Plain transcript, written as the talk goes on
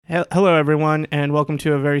Hello, everyone, and welcome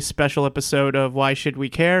to a very special episode of Why Should We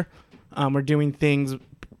Care? We're doing things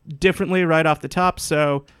differently right off the top,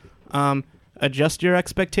 so adjust your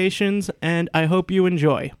expectations, and I hope you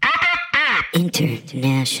enjoy.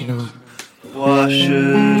 International. Why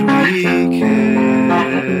should we care?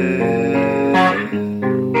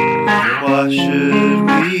 Why should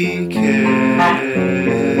we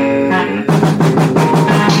care?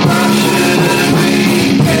 Why should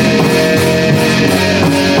we care?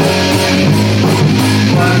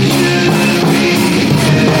 Why should we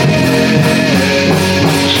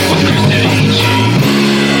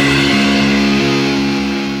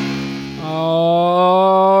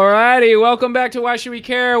Alrighty, welcome back to Why Should We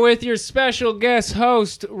Care with your special guest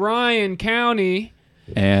host, Ryan Cownie.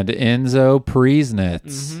 And Enzo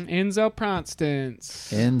Priesnitz. Enzo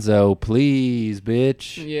Priesnitz. Enzo, please,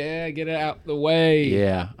 bitch. Yeah, get it out the way.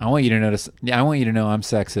 Yeah, I want you to notice. I want you to know I'm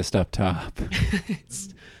sexist up top.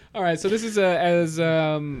 All right, so this is as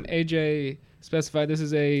AJ specified. This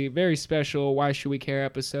is a very special Why Should We Care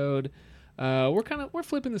episode. We're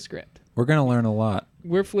flipping the script. We're gonna learn a lot.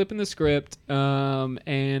 We're flipping the script,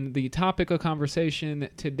 and the topic of conversation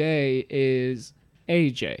today is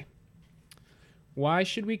AJ. Why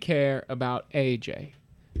should we care about AJ?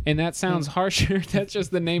 And that sounds harsher. That's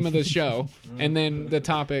just the name of the show, and then the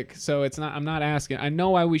topic. So it's not. I'm not asking. I know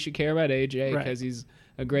why we should care about AJ because he's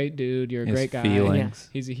a great dude. You're a great guy. Feelings.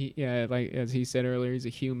 Yeah. Like as he said earlier, he's a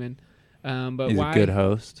human. But He's why? a good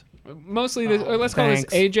host. Mostly, let's call this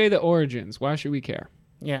AJ the origins. Why should we care?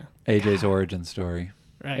 Yeah. AJ's origin story.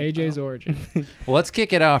 Right. AJ's origin. Well, let's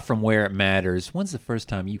kick it off from where it matters. When's the first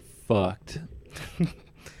time you fucked?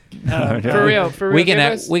 For real. We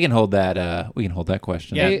can hold that. We can hold that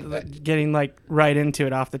question. Yeah, getting like right into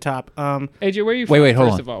it off the top. AJ, where are you from? Wait, hold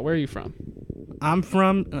First on. of all, where are you from? I'm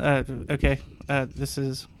from. Okay. This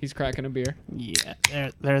is. He's cracking a beer.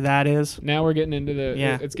 Yeah. There. That is. Now we're getting into the.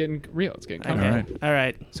 Yeah. It's getting real. It's getting Okay. comfortable. All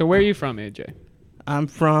right. So where are you from, AJ? I'm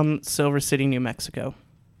from Silver City, New Mexico.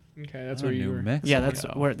 Okay, that's where you New were. Mexico.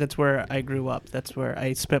 Yeah, that's where I grew up. That's where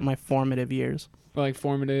I spent my formative years. Like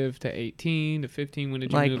formative to 18 to 15. When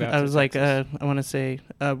did you Like move out? I was to like, Texas? I want to say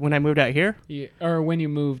when I moved out here. Yeah, or when you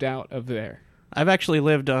moved out of there. I've actually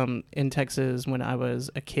lived in Texas when I was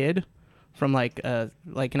a kid, from like in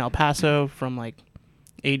El Paso, from like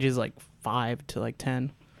ages like 5 to like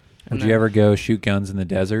 10. Would you ever go shoot guns in the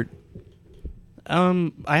desert?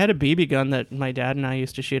 I had a BB gun that my dad and I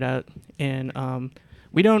used to shoot at, and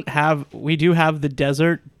we do have the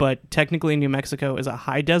desert, but technically New Mexico is a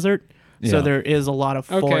high desert, so Yeah. there is a lot of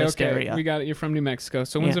forest area. We got it. You're from New Mexico.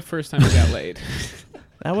 So when's Yeah. the first time you got laid?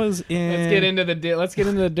 That was in. Let's get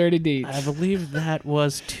into the dirty deeds. I believe that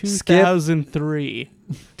was 2003.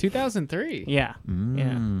 2003. Yeah,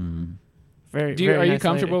 yeah. Very. Are very you nice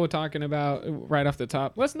comfortable lady. with talking about right off the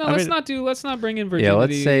top? Let's not bring in virginity. Yeah,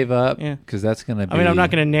 let's save up Yeah. because that's gonna be. I mean, I'm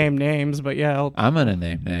not going to name names, but yeah, I'm gonna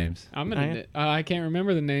name names. I can't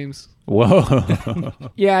remember the names. Whoa.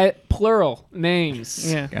 Yeah, plural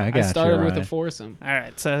names. yeah. I got started you, with a Ryan. foursome. All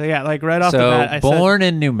right, so yeah, like right off the So bat, I born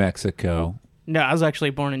in New Mexico. No, I was actually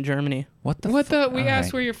born in Germany. We All asked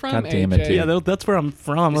right. where you're from, God damn it, AJ. dude. Yeah, that's where I'm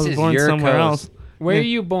from. This I was is born your somewhere coast. else. Where are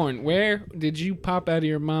you born? Where did you pop out of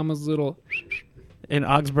your mama's little? In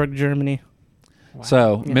Augsburg, Germany.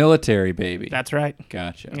 So military baby. That's right.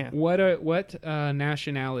 Gotcha. Yeah. What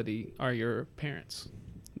nationality are your parents?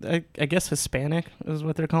 I guess Hispanic is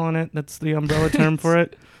what they're calling it. That's the umbrella term for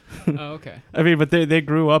it. Oh, okay. I mean, but they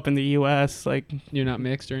grew up in the U.S. Like, You're not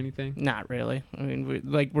mixed or anything? not really. I mean,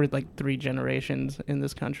 we're like 3 generations in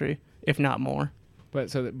this country, if not more.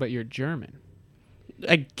 But you're German.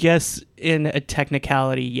 I guess in a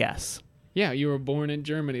technicality, yes. Yeah, you were born in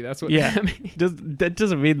Germany. That's what Yeah. that means. That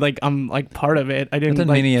doesn't mean like I'm like part of it. I didn't doesn't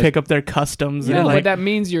like mean he has- pick up their customs. No, and, but like, that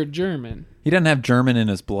means you're German. He doesn't have German in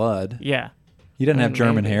his blood. yeah, He doesn't have Mm,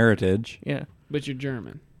 German maybe. heritage. yeah. But you're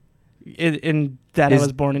German. In that Is- I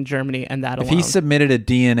was born in Germany, and that If alone. he submitted a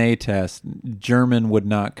DNA test, German would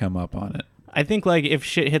not come up on it. I think like if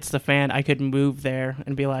shit hits the fan, I could move there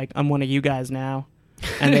and be like, I'm one of you guys now,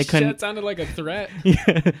 and they couldn't. That sounded like a threat.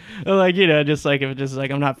 Yeah. Like, just like if it's just like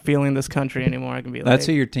I'm not feeling this country anymore, I can be like, That's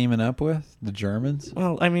who you're teaming up with? The Germans?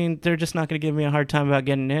 well, I mean, they're just not going to give me a hard time about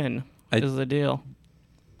getting in. I- Is the deal?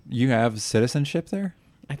 You have citizenship there?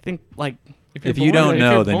 I think like If you don't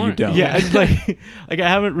know, then you don't. yeah, it's like I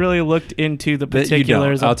haven't really looked into the That you don't.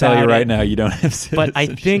 particulars. I'll tell you about right it, now, you don't have citizenship. But I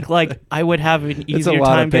think like I would have an It's a easier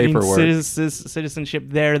lot of time getting paperwork. citizenship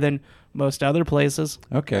there than most other places.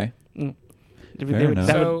 Okay. They Fair would- enough.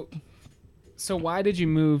 that would- So why did you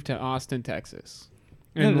move to Austin, Texas?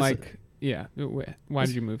 Yeah, And this- why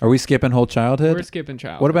did you move? Are we skipping whole childhood? We're skipping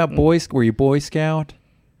child. What about boys? Were you Boy Scout?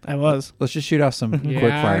 I was. Let's just shoot off some quick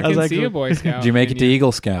Yeah, fire. I can was see actually- a Boy Scout. Did you make it to in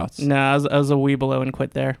Eagle Scouts? No, I was a wee below and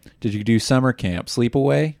quit there. Did you do summer camp,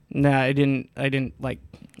 sleepaway? No, I didn't like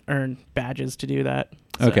earn badges to do that.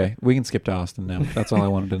 So, Okay, we can skip to Austin now. That's all I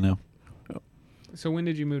wanted to know. So when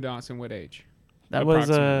did you move to Austin? What age? That was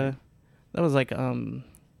Approximately. like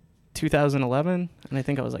 2011, and I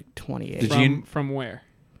think I was like 28. Did From, you- from where?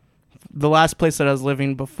 The last place that I was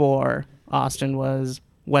living before Austin was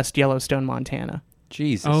West Yellowstone, Montana.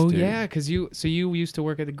 Jesus. Oh dude. yeah, because you used to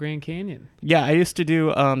work at the Grand Canyon. Yeah, I used to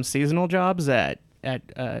do seasonal jobs at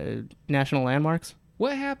national landmarks.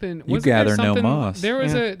 What happened? You Wasn't there gather no something- moss. There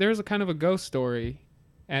was Yeah. a kind of a ghost story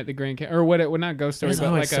at the Grand Canyon, or what? Well, not ghost story, There's but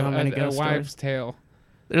always like so many a ghost wives' tale.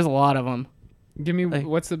 There's a lot of them. Give me Like-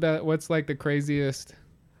 what's like the craziest?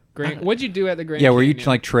 What'd you do at the Grand? Yeah, were you Canyon?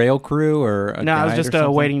 like trail crew or a No, I was guide just or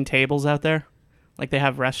something? waiting tables out there. Like they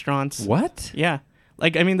have restaurants. What? Yeah.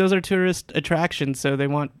 Like, I mean, those are tourist attractions, so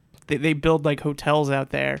they build like hotels out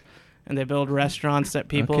there, and they build restaurants that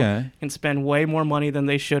people Okay. can spend way more money than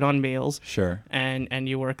they should on meals, Sure. and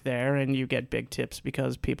you work there and you get big tips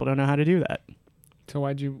because people don't know how to do that. So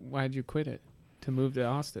why'd you quit it to move to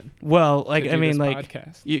Austin? Well, to like, do I mean, this like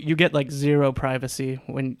podcast? you get like zero privacy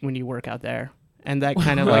when you work out there, and that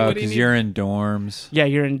kind of Like, like what do you Because need- you're in dorms. yeah,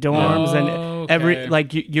 you're in dorms and Oh, every okay.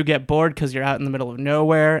 like you get bored because you're out in the middle of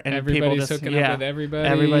nowhere and people Everybody's just hooking yeah, up with everybody.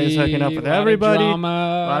 Everybody's hooking up with lot of everybody. drama.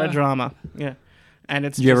 a lot of drama. Yeah, and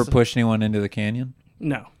it's Did you ever just- push anyone into the canyon?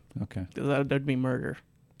 No, Okay. that'd be murder.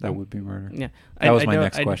 That would be murder. Yeah, That was my know-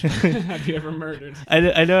 next question. Have you ever murdered?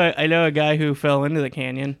 I know a guy who fell into the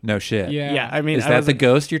canyon. No shit. Yeah. Yeah, I mean, Is I that was the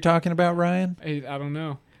ghost you're talking about, Ryan? I don't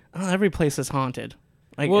know. every place is haunted.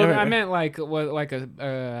 Like, Well, every- I meant like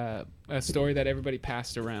a story that everybody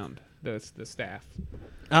passed around the staff.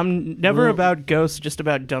 never Well- about ghosts, just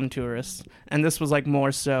about dumb tourists. And this was like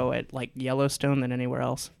more so at like Yellowstone than anywhere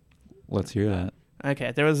else. Let's hear that.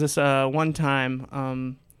 Okay, there was this one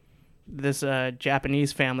time this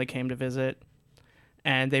Japanese family came to visit,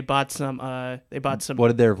 and they bought some. What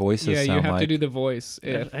did their voices Yeah, sound you have like? to do the voice.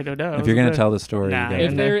 I don't know. If you're gonna tell the story, Nah, you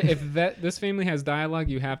If gotta- this family has dialogue,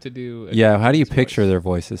 you have to do. a yeah. How do you Japanese picture voice. their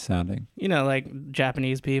voices sounding? like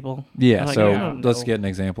Japanese people. Yeah. Like, So I don't let's know. get an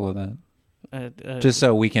example of that, Uh, just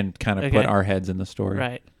so we can kind of put okay. our heads in the story.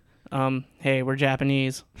 right. Hey, we're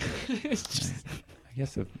Japanese. I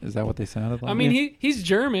guess is that what they sounded like? I mean, he's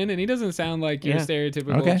German, and he doesn't sound like your Yeah.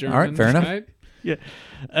 stereotypical Okay, all German. right, fair enough. Right?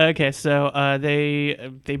 Okay, so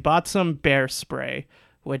they bought some bear spray,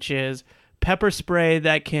 which is pepper spray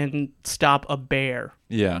that can stop a bear.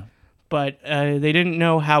 Yeah. But they didn't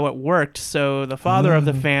know how it worked, so the father of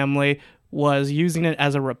the family was using it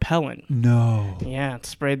as a repellent. No. Yeah, it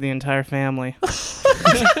sprayed the entire family.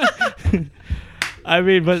 I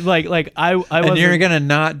mean, but like I And was. you're gonna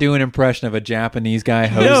not do an impression of a Japanese guy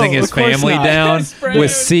hosing his of course family not. down Spray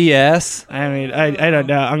with it. CS. I mean, I don't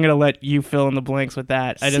know. I'm gonna let you fill in the blanks with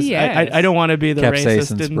that. I CS. don't want to be the racist.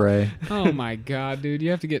 Capsaicin and- spray. Oh my god, dude!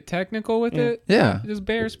 You have to get technical with Yeah. it. Yeah. Just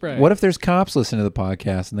bear spray. What if there's cops listening to the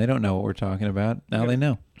podcast and they don't know what we're talking about? Now they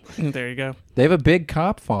know. There you go. They have a big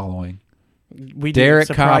cop following. We do, Derek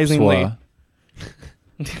surprisingly.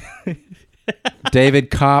 Copswa. David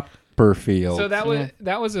Copperfield. So that was Yeah.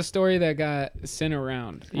 that was a story that got sent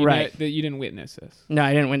around, Right. That you didn't witness this. No,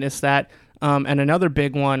 I didn't witness that. And another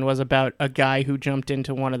big one was about a guy who jumped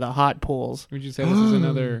into one of the hot pools Would you say this is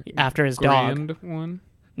another after his dog. grand one?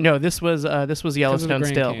 No, this was Yellowstone Grand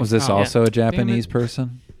still. Canyon. was this Oh, also a Damn Japanese it.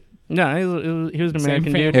 person? No, he was an Same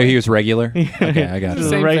American family. dude. Oh, he was regular? Okay, I got He's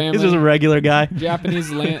you. just a Same he's just a family. regular guy. Japanese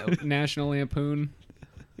National Lampoon.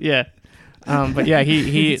 Yeah. But yeah,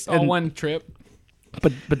 he It's all and- one trip.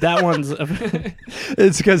 But that one's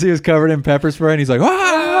It's because he was covered in pepper spray and he's like,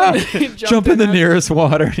 ah! He jumped Jump in the that- nearest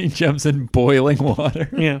water and he jumps in boiling water.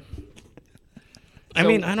 yeah. I So-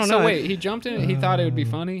 mean, I don't so know. wait, he jumped in. He thought it would be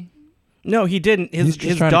funny. No, he didn't. He's His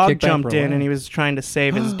just trying to dog kick back jumped for a in while. and he was trying to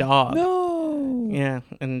save his dog. No. Yeah,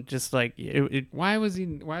 and just like Why is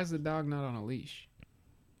the dog not on a leash?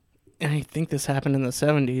 I think this happened in the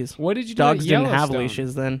 70s. What did you do? Dogs at didn't have Yellowstone?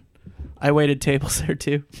 leashes then. I waited tables there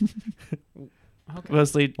too. Okay.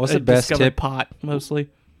 Mostly, What's I the best discovered tip? pot mostly.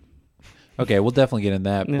 Okay, we'll definitely get in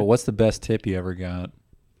that. Yeah. But what's the best tip you ever got?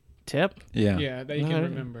 Tip. Yeah. Yeah, that you No, can I-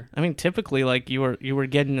 remember. I mean, typically, like you were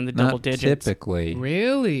getting in the double Not digits. typically.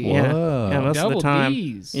 Really? Yeah. Whoa. Yeah, most of Double the time.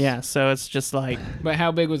 D's. Yeah, so it's just like But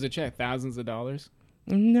how big was the check? Thousands of dollars?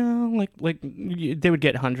 no, they would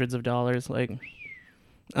get hundreds of dollars. Like,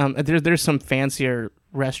 there's some fancier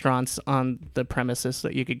restaurants on the premises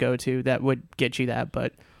that you could go to that would get you that,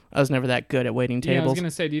 but I was never that good at waiting Yeah, I was tables.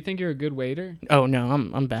 gonna say, do you think you're a good waiter? Oh no,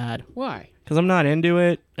 I'm bad Why? because I'm not into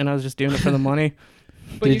it, and I was just doing it for the money.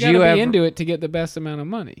 But you Did gotta you be ever- into it to get the best amount of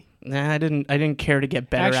money. Nah, I didn't care to get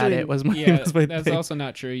better Actually, at it. Was my, yeah, was my that's thing. also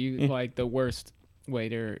not true. You like the worst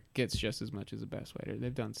waiter gets just as much as the best waiter.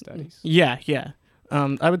 They've done studies. Yeah.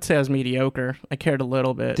 I would say I was mediocre. I cared a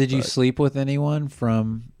little bit. Did you but sleep with anyone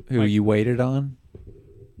from who Like- you waited on?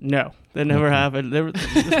 No, that never Okay. happened. They were,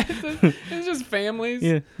 It's just families.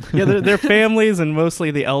 yeah, they're families and mostly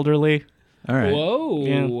the elderly. All right.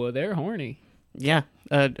 Whoa, they're horny. Yeah,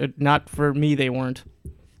 not for me. They weren't.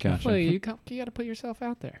 Gotcha. Well, you got to put yourself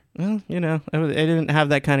out there. Well, I didn't have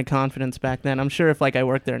that kind of confidence back then. I'm sure if like I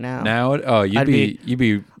worked there now, Now, you'd I'd be I'd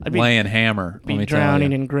be- laying hammer. be let me drowning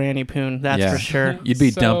tell you. in granny poon. That's Yeah. for sure. You'd be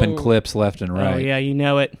So- dumping clips left and right. Oh yeah, you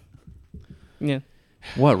know it. Yeah,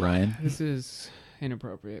 What, Ryan? This is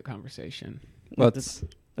inappropriate conversation. Let's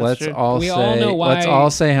That's true. all We say all know let's why- all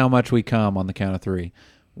say how much we come on the count of 3.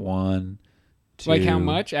 1, 2. Like how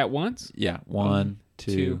much at once? Yeah. 1,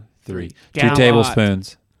 2, two, 3. 2 Gallon.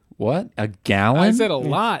 tablespoons. What? A gallon? I said a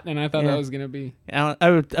lot, and I thought Yeah. that was gonna be. I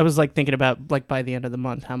was like thinking about like by the end of the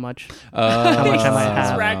month how much. How much I might have.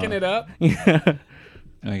 Just racking it up. Yeah,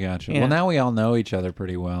 I got you. Yeah. Well, now we all know each other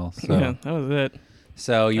pretty well. So, yeah, that was it.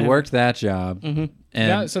 so you I- worked that job, hmm and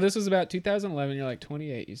Yeah, so this was about 2011. You're like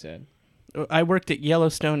 28. You said. I worked at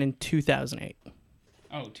Yellowstone in 2008.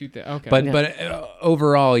 Oh, 2000. Okay. but Yeah. but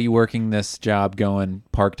overall, you working this job going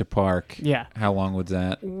park to park. Yeah, How long was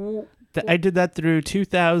that? I did that through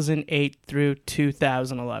 2008 through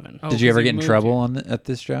 2011. Oh, Did you 'cause ever he get in moved trouble you. at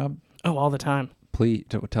this job? Oh, all the time. Please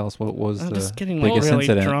tell us what was I'm the just getting like biggest really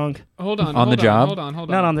incident. drunk. Hold on. On the job? Hold on.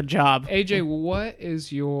 Not on the job. AJ, what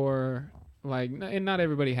is your like? And not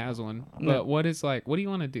everybody has one, but No. what is like? What do you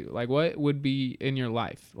want to do? Like, what would be in your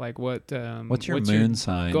life? Like, what? What's your moon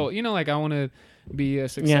sign? goal? You know, like I want to be a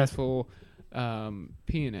successful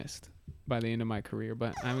pianist by the end of my career,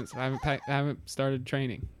 but I haven't started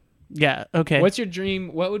training. Yeah. Okay. What's your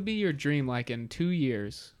dream? What would be your dream like in 2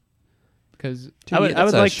 years? Because I would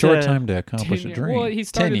That's a like short to- time to accomplish a dream. Well, he 10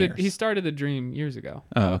 started. years. He started the dream years ago.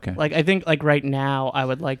 Oh, okay. like I think like right now I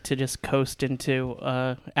would like to just coast into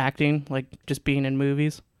acting, like just being in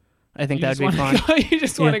movies. I think You that'd be just fun. wanna- you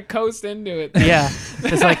just Yeah. want to coast into it. Yeah,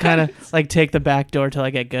 just like kind of like take the back door till I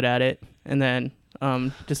get good at it, and then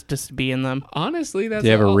just be in them. Honestly, that's Do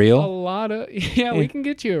you have a reel? A lot of yeah. We can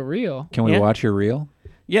get you a reel. Can we Yeah. watch your reel?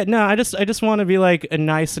 Yeah, no, I just want to be like a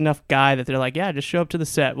nice enough guy that they're like, yeah, just show up to the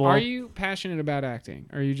set. Well, Are you passionate about acting,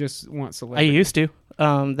 or you just want I celebrity? used to.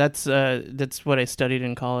 That's what I studied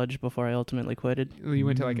in college before I ultimately quitted. You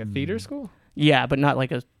went to like a theater school. Yeah, but not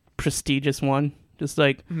like a prestigious one. Just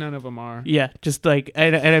like None of them are. yeah, just like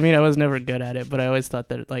and I mean I was never good at it, but I always thought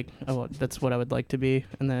that like that's what I would like to be,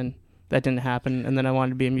 and then that didn't happen, and then I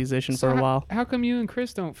wanted to be a musician So for a while. How come you and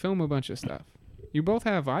Chris don't film a bunch of stuff? You both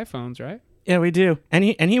have iPhones, right? Yeah, we do, and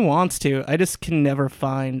he wants to. I just can never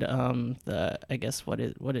find the I guess what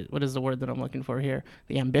is the word that I'm looking for here?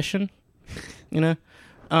 The ambition, you know.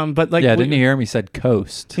 But like yeah, we- didn't you hear him? He said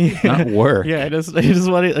coast, not work. Yeah, I just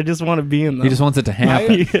want to be in them. He just wants it to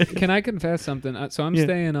happen. Can I confess something? So I'm Yeah.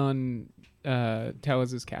 staying on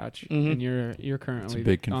Tellez's couch, Mhm. and you're currently It's a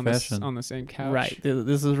big on confession. on the same couch. Right.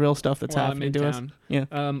 This is real stuff that's while I'm happening in to us. town. Yeah.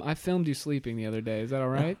 I filmed you sleeping the other day. Is that all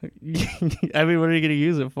right? I mean, what are you going to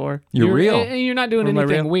use it for? You're real. And you're not doing Am I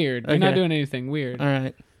anything real? weird. You're not Okay. doing anything weird. All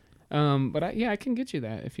right. But I can get you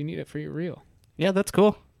that if you need it for your reel. Yeah, that's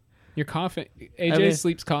cool. Your coffin. AJ mean-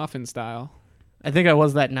 sleeps coffin style I think I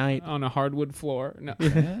was that night. on a hardwood floor. No.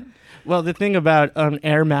 Well, the thing about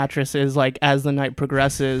air mattress is like as the night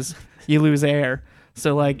progresses, you lose air.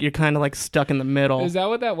 So like you're kind of like stuck in the middle. Is that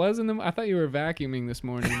what that was? I thought you were vacuuming this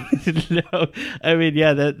morning. No, I mean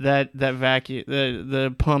yeah, that vacuum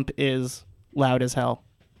the pump is loud as hell.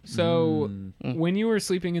 So Mm. when you were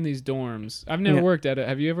sleeping in these dorms, I've never Yeah. worked at it.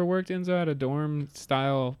 Have you ever worked, Enzo, at a dorm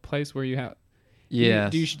style place where you have?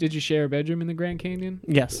 Yes. Did you share a bedroom in the Grand Canyon?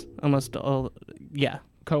 Yes, almost all. Yeah,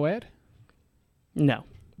 Co-ed? no,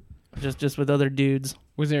 just with other dudes.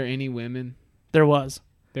 Was there any women? There was,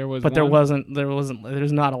 There was, but there one? wasn't.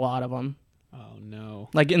 There's not a lot of them. Oh no!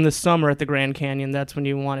 Like in the summer at the Grand Canyon, that's when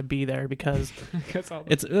you want to be there because That's all.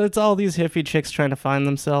 it's all these hippie chicks trying to find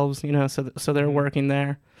themselves, you know. So they're Mhm. working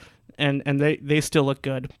there, and they still look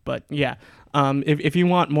good. But yeah, if you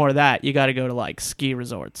want more of that, you got to go to like ski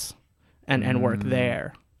resorts and work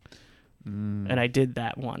there. And I did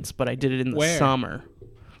that once, but I did it in the Where? summer.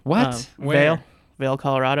 What? Where? Vail,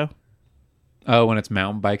 Colorado. Oh, when it's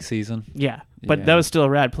mountain bike season. Yeah, but Yeah. that was still a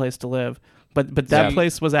rad place to live. But that Yeah.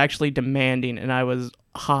 place was actually demanding, and I was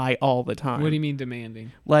high all the time. What do you mean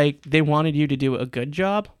demanding? Like they wanted you to do a good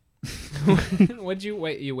job. What'd you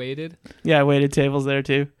wait? You waited? Yeah, I waited tables there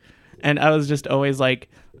too, and I was just always like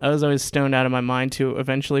I was always stoned out of my mind to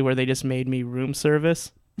eventually where they just made me room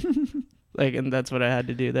service. Like, and that's what I had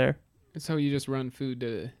to do there. So you just run food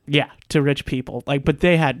to... Yeah, to rich people. Like, but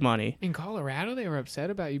they had money. In Colorado, they were upset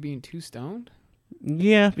about you being too stoned?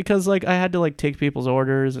 Yeah, because like I had to like take people's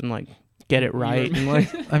orders and like get it right and like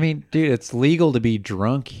I mean, dude, it's legal to be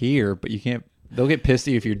drunk here, but you can't. They'll get pissed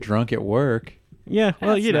at you if you're drunk at work. yeah,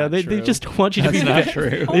 well, That's you know, not they true. just want you to That's be not bad.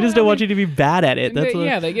 true. They just don't want you to be bad at it. That's what,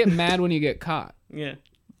 Yeah, they get mad when you get caught. yeah.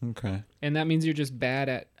 Okay. And that means you're just bad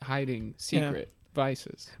at hiding secret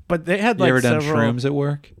vices. But they had You like ever done several... shrooms at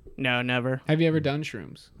work? No, never. Have you ever done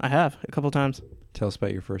shrooms? I have a couple times. Tell us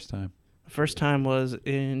about your first time. First time was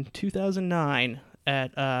in 2009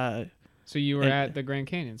 at So you were And- at the Grand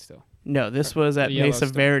Canyon still? no, this was at The Mesa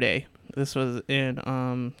Yellowstone. Verde. This was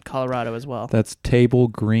in Colorado as well. That's Table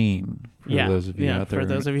Green. For Yeah, those of you yeah, out there for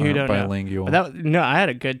those of you who who aren't don't know. bilingual. But no, I had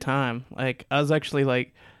a good time. Like I was actually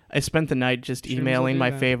like I spent the night just Shrooms will emailing do my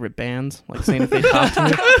that. favorite bands, like saying if they talked to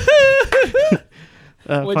me.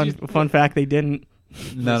 What'd Fun fact, they didn't.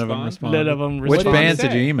 None of them Respond? responded. None of them Which responded. bands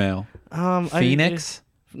did say? you email? Phoenix?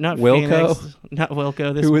 Not Wilco? Phoenix, not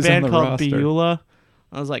Wilco. This Who was on band the called roster? Beulah.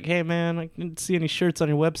 I was like, hey man, I didn't see any shirts on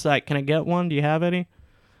your website. Can I get one? Do you have any?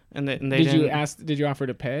 And they Did you didn't. ask? Did you offer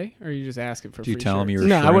to pay, or you just ask it for Did you free tell them you shirts?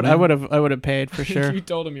 were No, I would have paid for sure. You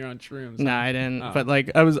told them you're on shrooms. No, I didn't. Oh. But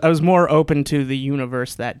like, I was more open to the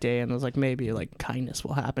universe that day, and I was like, maybe like kindness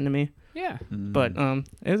will happen to me. Yeah. But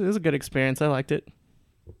it was a good experience. I liked it.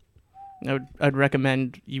 I'd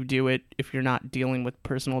recommend you do it if you're not dealing with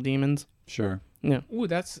personal demons. Sure. Yeah, Ooh,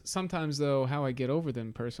 that's sometimes though how I get over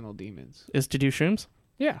them personal demons. is to do shrooms.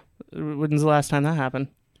 Yeah. When's the last time that happened?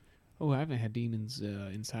 Oh, I haven't had demons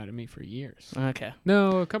inside of me for years. Okay.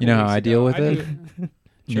 No, a couple. You know how weeks I deal ago. with I it?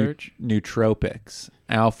 do- Church. Nootropics,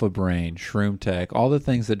 Alpha Brain, Shroom Tech, all the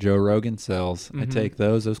things that Joe Rogan sells. I Mhm. take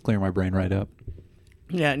those. Those clear my brain right up.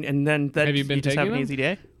 Yeah, and then that Have you been just have taking an them? easy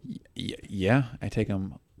day. Yeah, I take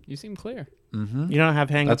them. You seem clear. Mm-hmm. You don't have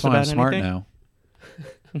hangups That's why about I'm smart anything.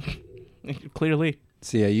 now. Clearly.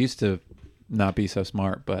 See, I used to not be so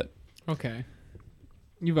smart, but Okay.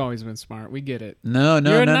 You've always been smart. We get it. no.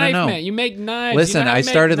 You're a knife man. You make knives. Listen, You know how I to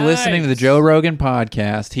make started listening to the knives. Joe Rogan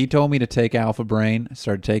podcast. He told me to take Alpha Brain. I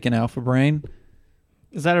started taking Alpha Brain.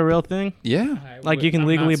 Is that a real thing? Yeah, Like you can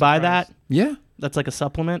legally buy that? yeah. That's like a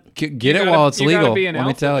supplement. Get it while it's legal. Be an Let me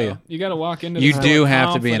alpha, tell though. you. You got to walk into. You the do store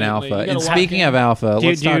have to be an confidently. alpha. You And gotta walk speaking in. of alpha, Do you,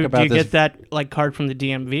 let's talk do about you this. get that like card from the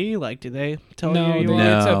DMV? Like, do they tell No, you?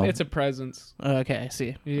 No. it's a presence. Okay, I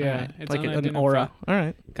see. Yeah, All right. it's like an unidentified. aura. All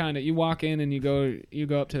right. Kind of. You walk in and you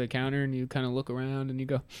go up to the counter and you kind of look around and you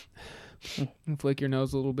go, and flick your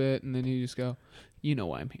nose a little bit and then you just go, you know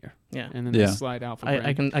why I'm here. Yeah. And then Yeah. they slide alpha.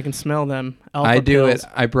 I can smell them. Alpha I do pills. it.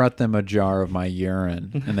 I brought them a jar of my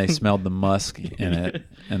urine, and they smelled the musk in it,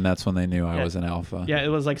 and that's when they knew I Yeah. was an alpha. Yeah, it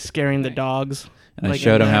was like scaring the dogs. And I Like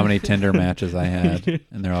showed in them how the- many Tinder matches I had,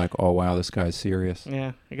 and they're like, "Oh wow, this guy's serious.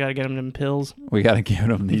 Yeah, you gotta get them them pills. We got to give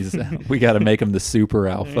him these. We got to make him the super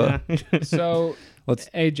alpha." Yeah. So, Let's-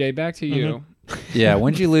 AJ, back to you. Yeah.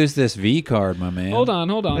 When'd you lose this V card, my man? Hold on.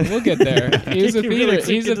 We'll get there. He's a You theater.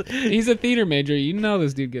 really He's a theater major. You know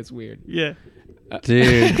this dude gets weird. Yeah.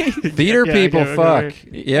 dude. Theater Yeah, people, okay, fuck.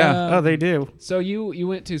 okay. Yeah. Oh, they do. So you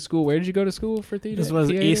went to school. Where did you go to school for theater? This was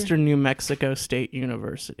theater? Eastern New Mexico State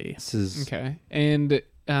University. This is Okay, and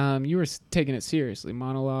you were taking it seriously.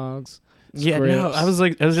 Monologues. Yeah, no,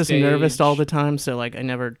 scripts, I was just nervous stage. all the time, so like I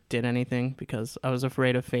never did anything because I was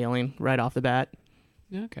afraid of failing right off the bat.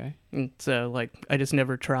 Okay. And so like I just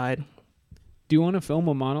never tried. Do you want to film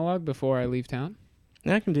a monologue before I leave town?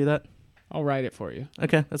 Yeah, I can do that. I'll write it for you.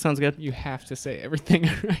 Okay, that sounds good. You have to say everything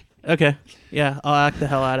right. Okay. Yeah, I'll act the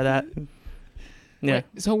hell out of that. Yeah.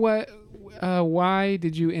 Wait, so what? Why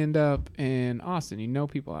did you end up in Austin? You know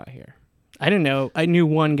people out here. I didn't know. I knew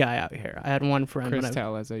one guy out here. I had one friend. Chris when I-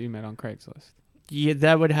 Tellez that you met on Craigslist. Yeah,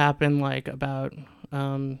 that would happen like about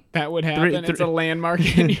That would happen. It's a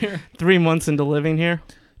landmark in here. 3 months into living here.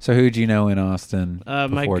 so. Who'd you know in Austin My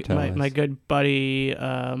before Tellez? my good buddy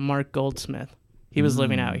Mark Goldsmith. He was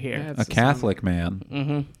living out here. Yeah, A Catholic man.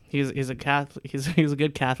 Mm-hmm. He's a Catholic. He's a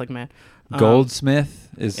good Catholic man. Goldsmith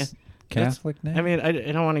is yeah, Catholic name. I mean, I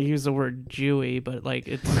don't want to use the word Jewy, but like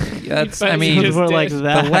it's That's. But I you mean, just more did. like the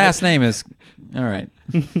that. last name is. All right.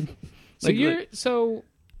 So Like- you're so.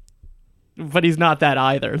 But he's not that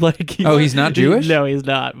either. Like, Oh, he's not Jewish? No, he's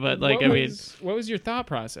not. But like, what was your thought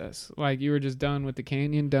process? Like you were just done with the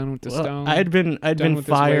canyon, done with the well, stone. I'd been done with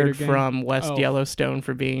this fired waiter game? from West Oh. Yellowstone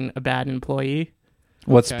for being a bad employee.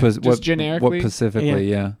 What's Okay. what Just generically? What specifically?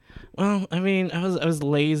 Yeah. Well, I mean, I was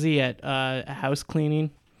lazy at house cleaning,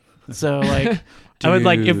 so like I would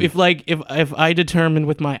like Dude. if I determined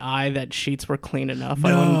with my eye that sheets were clean enough,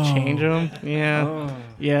 I wouldn't change them. Yeah,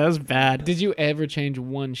 yeah, it was bad. Did you ever change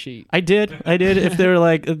one sheet? I did. If they were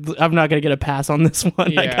like, I'm not gonna get a pass on this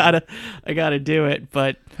one. Yeah. I gotta do it.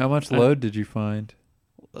 But How much load did you find?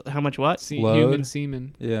 how much? What? Load? Human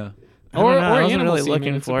semen. Yeah. I don't know. I wasn't animal really semen.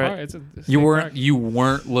 looking It's a for part- it. it's a You state weren't. part. You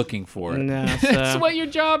weren't looking for it. No, That's so what your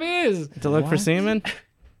job is. to look for semen.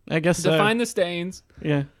 I guess so. To find the stains.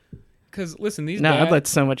 Yeah. Because listen, these No, dads, I'd let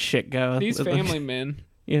so much shit go. these family men.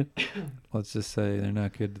 Yeah. Let's just say they're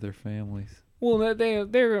not good to their families. Well,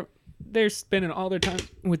 they're spending all their time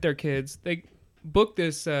with their kids. They booked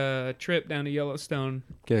this trip down to Yellowstone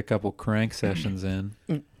Get a couple crank sessions in.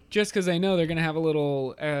 just because they know they're gonna have a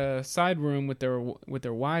little side room with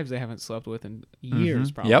their wives they haven't slept with in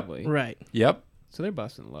years, Mhm. Yep. probably. Right. Yep. So they're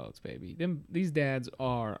busting loads, baby. These dads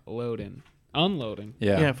are unloading.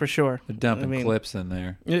 Yeah. Yeah, for sure. They're dumping I mean, clips in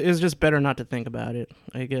there. It's just better not to think about it,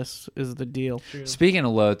 I guess, is the deal. Speaking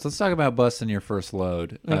of loads, let's talk about busting your first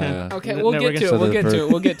load. Okay. Okay, No, we'll we're get gonna- to it. So We'll the get to fir- it.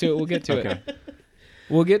 We'll get to it. We'll get to Okay. it.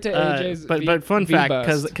 We'll get to AJ's. But fun fact,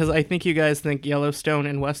 V-bust. because I think you guys think Yellowstone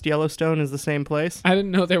and West Yellowstone is the same place. I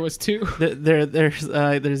didn't know there was two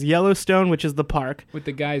There's Yellowstone, which is the park with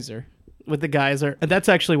the geyser. with the geyser. And that's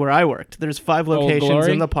actually where I worked. There's 5 Old locations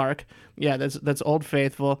Glory? in the park. Yeah, that's Old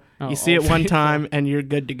Faithful. Oh, you see it Old one Faithful. time and you're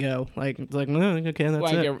good to go. Like it's like okay, that's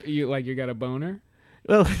Like it. you got a boner.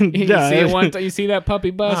 Well, You no, see it one time. You see that puppy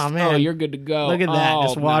bust. Oh, man. you're good to go. look at that, all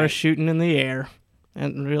just water night. shooting in the air.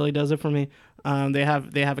 It really does it for me. They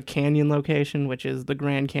have a canyon location, which is the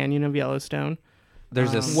Grand Canyon of Yellowstone.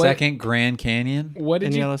 There's a What- second Grand Canyon What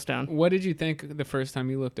in did you Yellowstone. What did you think the first time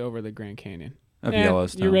you looked over the Grand Canyon? of Eh,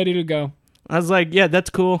 Yellowstone. You're ready to go. I was like, yeah, that's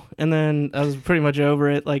cool. And then I was pretty much over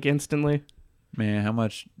it, like instantly. Man, how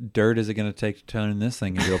much dirt is it going to take to turn this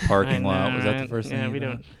thing into a parking I lot? know, Was that the right? first thing Yeah, you we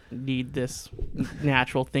thought? don't need this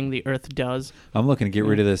natural thing the Earth does. I'm looking to get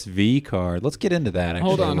rid of this V card. Let's get into that. Actually,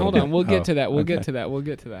 Hold a on. little Hold bit. on. We'll get Oh, to that. We'll okay. get to that. We'll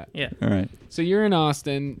get to that. Yeah. All right. So you're in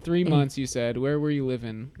Austin. 3 months. You said. Where were you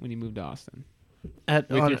living when you moved to Austin? With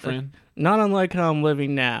your friend. Not unlike how I'm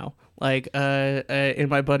living now, like in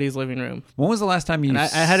my buddy's living room. When was the last time you? And I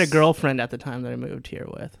had a girlfriend at the time that I moved here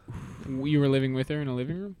with. You were living with her in a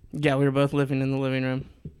living room. Yeah, we were both living in the living room.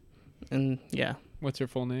 And yeah, What's her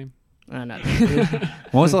full name? not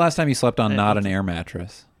When was the last time you slept on I- not an air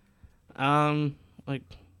mattress?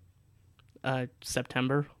 like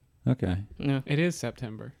September. Okay. Yeah. It is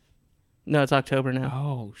September. No, it's October now.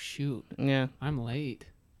 Oh shoot! Yeah. I'm late.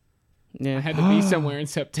 Yeah. I had to be somewhere in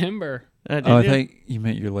September. Did Oh, I you? think you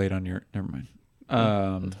meant you're late on your. Never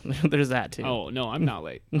mind. There's that too. Oh no, I'm not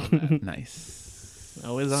late. Nice.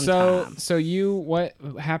 Always on so time. so you what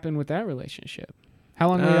happened with that relationship? How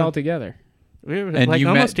long were you Uh, all together? We were And like you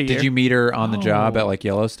almost met? a year. Did you meet her on the job Oh. at like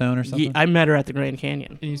Yellowstone or something? I met her at the Grand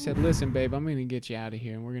Canyon. And you said, "Listen, babe, I'm gonna get you out of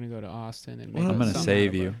here, and we're gonna go to Austin and make Well, I'm gonna something save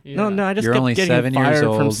out of you. her." Yeah. No, I just You're kept only getting 7 years fired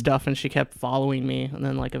from old. stuff, and she kept following me, and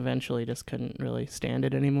then like eventually just couldn't really stand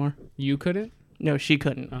it anymore. You couldn't. No, she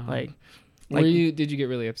couldn't. Uh-huh. Like, Were you? Did you get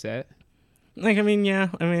really upset? I mean, yeah.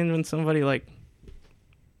 I mean, when somebody like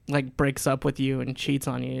breaks up with you and cheats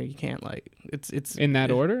on you, you can't like it's In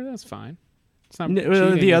that order, that's fine. It's not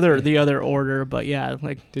Well, cheating, the other order, but yeah,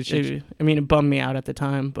 like Did she- I mean, it bummed me out at the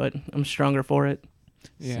time, but I'm stronger for it.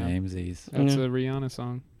 Yeah, Samesies. that's Yeah. a Rihanna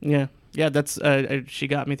song. Yeah, that's she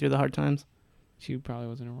got me through the hard times. She probably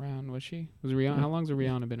wasn't around, was she? Was Rihanna? How long's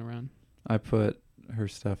Rihanna been around? I put her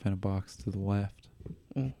stuff in a box to the left.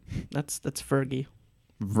 That's Fergie.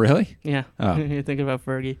 Really? Yeah, Oh. you think about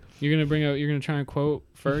Fergie. You're gonna try and quote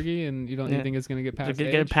Fergie, and you Yeah. think it's gonna get past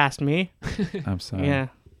Get it age? past me. I'm sorry. Yeah,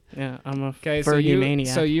 I'm a Okay, Fergie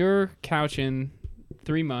maniac. so you're couching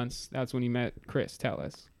 3 months. That's when you met Chris. Tell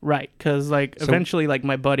us. Right, because like So- eventually, like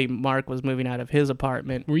my buddy Mark was moving out of his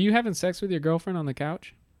apartment Were you having sex with your girlfriend on the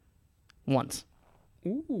couch? once.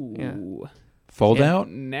 Ooh. Yeah. Fold Yeah. out?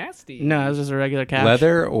 Nasty. No, it was just a regular couch.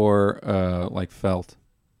 Leather or like felt?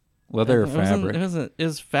 Leather or It wasn't- fabric? It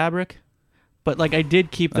was fabric, but like I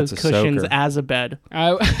did keep That's those a cushions soaker. as a bed.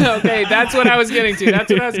 Okay, that's what I was getting to.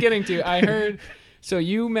 That's what I was getting to. I heard. So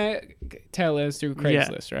you met Tellez through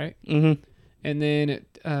Craigslist, right? Mm-hmm. And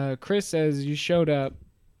then Chris says you showed up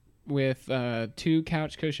with 2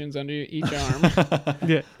 couch cushions under each arm.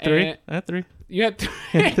 Yeah, three. And- I had three. You had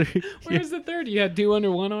Yeah, 3. three. Where's the third? You had 2 under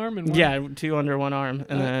one arm and one. Yeah, 2 under one arm,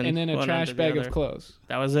 and then a one trash under the bag other. of clothes.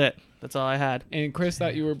 That was it. That's all I had. And Chris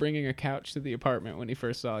thought you were bringing a couch to the apartment when he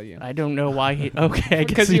first saw you. I don't know why he. Okay, I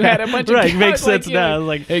Because guess, you yeah. had a bunch of right. couch, Makes like, sense you now. know,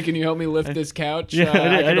 Like, Hey, can you help me lift this couch? Yeah, I I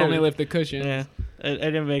can didn't- only lift the cushions. yeah, I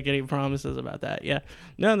didn't make any promises about that. Yeah,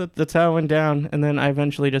 no, that's how it went down, and then I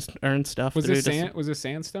eventually just earned stuff. Was through this just- was this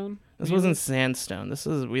sandstone? This wasn't Sandstone.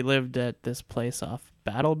 We lived at this place off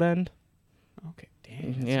Battle Bend. Okay,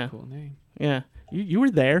 dang, that's Yeah. a cool name. Yeah, you were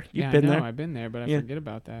there. You've been I know, there. I've been there, but I Yeah. forget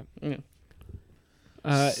about that. Yeah.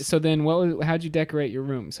 So then, how'd you decorate your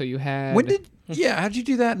room? So you had. How'd you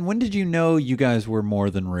do that? And when did you know you guys were more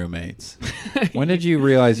than roommates? When did you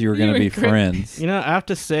realize you were going to be and Chris- friends? You know, I have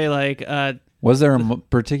to say, like, Was there a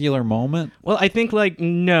particular moment? well, I think, like,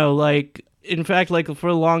 no, like, in fact, like, for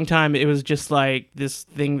a long time, it was just, like, this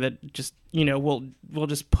thing that just, you know, we'll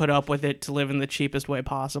just put up with it to live in the cheapest way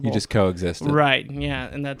possible. You just coexisted. Right, yeah,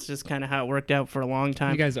 and that's just kind of how it worked out for a long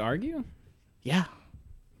time. You guys argue? Yeah,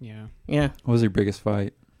 Yeah. yeah. What was your biggest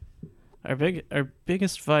fight? Our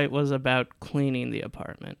biggest fight was about cleaning the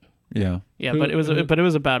apartment. Yeah. Yeah, Who- but it was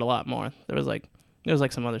who- about a lot more. There was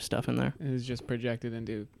like some other stuff in there. It was just projected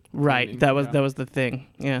into. Right, cleaning, that was yeah. that was the thing.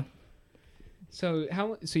 Yeah. So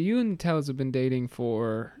you and Tellez have been dating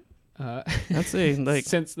for. Let's see, like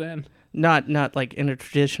since then. not like in a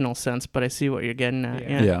traditional sense, but I see what you're getting at. Yeah.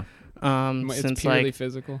 Yeah. Yeah. It's Since purely like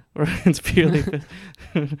physical. it's purely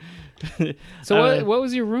So what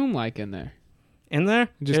was your room like in there? in there.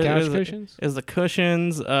 Just It couch was- cushions? It was the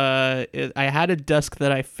cushions. I had a desk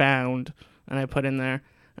that I found and I put in there.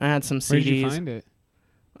 I had some CDs. Where did you find it?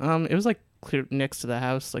 It was like clear next to the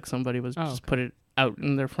house. Like somebody was Oh, just okay. put it out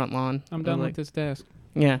in their front lawn. I'm I done was with this desk.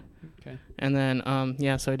 Yeah. Okay. And then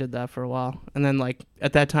so I did that for a while. And then like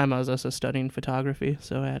at that time I was also studying photography,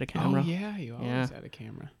 so I had a camera. Oh yeah, you always Yeah. had a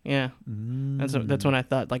camera. Yeah. That's when I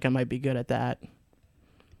thought like I might be good at that.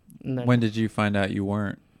 And then, When did you find out you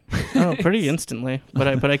weren't? pretty instantly. But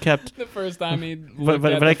I kept The first time he.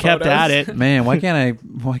 but I kept at it. Man, why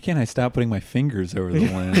can't I stop putting my fingers over the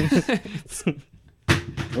lens?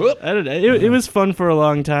 I don't know. It was fun for a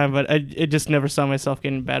long time, but I just never saw myself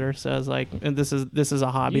getting better. So I was like, this is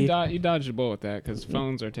a hobby. You dodged a bullet with that because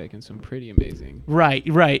phones are taking some pretty amazing. Right.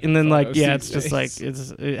 And then like, Photos yeah, these it's just like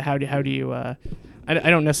days. how do you? I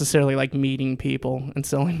don't necessarily like meeting people and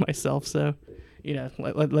selling myself. So, you know,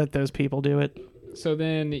 let those people do it. So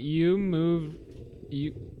then you moved.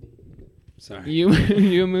 Sorry.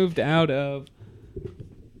 You moved out of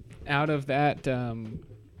that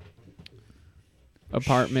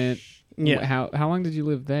apartment. Yeah. How long did you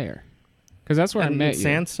live there? Because that's where I And met you.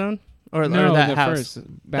 Sandstone or No, that the house.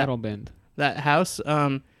 first Battle Bend. That house.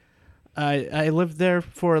 I lived there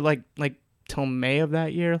for like till May of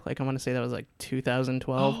that year. Like I want to say that was like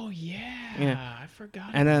 2012. Oh yeah. Yeah. I forgot.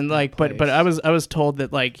 And then about like, that but I place. was told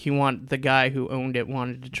that like the guy who owned it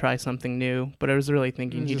wanted to try something new, but I was really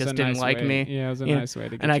thinking It was he just just a didn't nice like way- me. Yeah, it was a Yeah. nice way to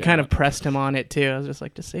get And I you kind of out. pressed him on it too. I was just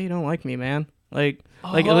like, just say you don't like me, man. Like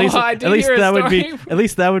Oh, at least I at did least hear a that would be story. at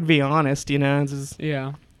least that would be honest, you know. It's just,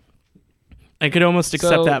 Yeah. I could almost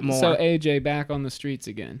accept that more. So AJ back on the streets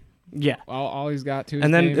again. Yeah. All he's got to.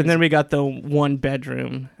 And then we got the one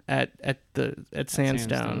bedroom at Sandstone,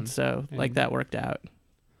 Sandstone. so like And- that worked out.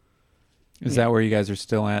 Is that where you guys are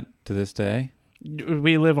still at to this day?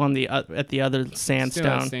 We live on the at the other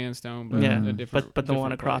Sandstone. Sandstone, but Yeah, a different. but the one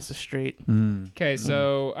different across place. the street. Okay,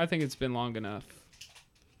 so I think it's been long enough.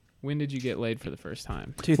 When did you get laid for the first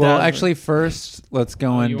time? 2000. Well, actually, first let's go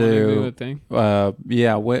You wanna do the into thing?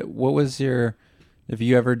 yeah. What was your? Have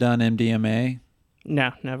you ever done MDMA?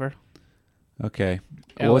 No, never. Okay.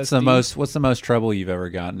 What's the most trouble you've ever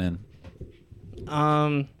gotten in?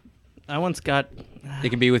 I once got. It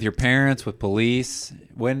can be with your parents, with police.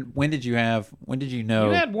 When did you know?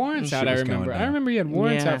 You had warrants shit out. I was going remember. I down? remember you had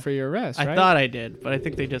warrants Yeah. out for your arrest. I right? thought I did, but I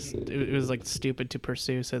think they just it was like stupid to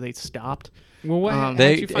pursue, so they stopped. Well, what? how'd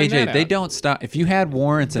They you find AJ, that they out? don't stop. If you had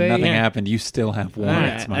warrants and They- nothing Yeah. happened, you still have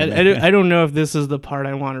warrants. my man. I don't know if this is the part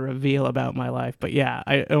I want to reveal about my life, but yeah,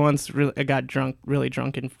 I once I got really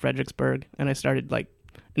drunk in Fredericksburg, and I started like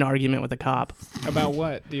an argument with a cop. About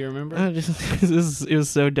what? Do you remember? It was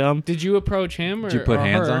so dumb. Did you approach him or Did you put or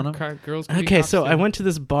hands her? on him? Girls can be Okay, cops so too. I went to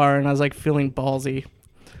this bar and I was like feeling ballsy.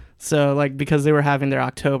 So like because they were having their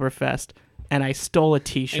Oktoberfest, and I stole a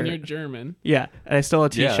T-shirt. And you're German. Yeah, and I stole a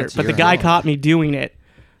Yeah, T-shirt, that's but the your guy fault. caught me doing it,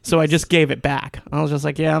 so I just gave it back. I was just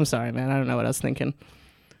like, "Yeah, I'm sorry, man. I don't know what I was thinking."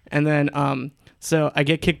 And then, so I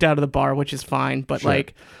get kicked out of the bar, which is fine. But Sure.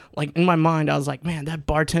 like in my mind, I was like, "Man, that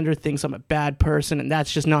bartender thinks I'm a bad person, and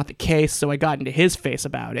that's just not the case." So I got into his face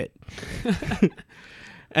about it.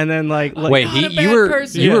 And then like Wait, Not a bad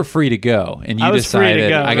you Yeah. were free to go, and you I was free to decided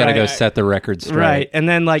go, I got to go right. set the record straight. right, and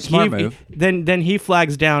then like Smart move. then he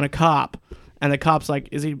flags down a cop, and the cop's like,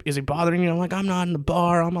 "Is he bothering you?" I'm like, "I'm not in the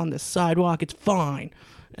bar. I'm on the sidewalk. It's fine."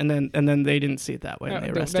 And then they didn't see it that way, and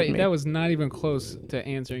they arrested me. That was not even close to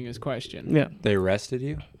answering his question. Yeah. They arrested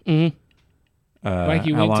you. hmm Like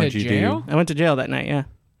you how went long to did you jail? I went to jail that night. Yeah.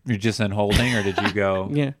 Do? You're just in holding, or did you go?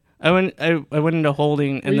 Yeah. I went into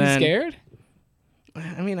holding, Were and you then scared?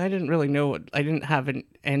 I mean, I didn't really know I didn't have an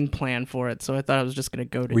end plan for it, so I thought I was just gonna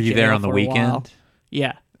go to. Were you jail there on the for a while. weekend?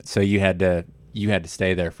 Yeah. So you had to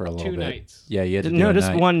stay there for a little 2 bit. nights. Yeah, you had to do No, a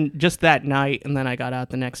just night. just that night, and then I got out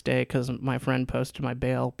the next day because my friend posted my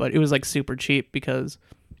bail. But it was like super cheap because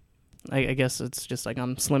I guess it's just like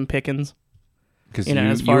I'm slim pickings. Because you know,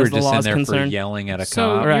 as you far were as the just law in is there for concerned. yelling at a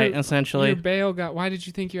So, cop. Right, Your essentially. bail got. Why did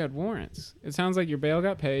you think you had warrants? It sounds like your bail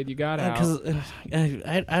got paid. You got out. Because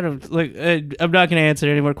I don't like. I'm not going to answer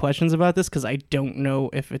any more questions about this because I don't know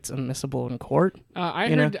if it's admissible in court.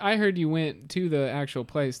 I heard you went to the actual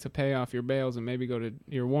place to pay off your bails and maybe go to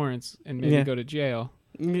your warrants and maybe Yeah. go to jail.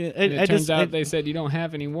 Yeah, And it turns out they said you don't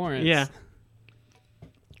have any warrants. Yeah.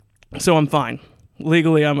 So I'm fine.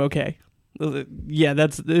 Legally, I'm okay. Yeah,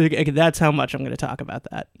 that's how much I'm going to talk about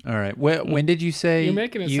that. All right. When did you say You're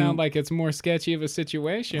making it sound like it's more sketchy of a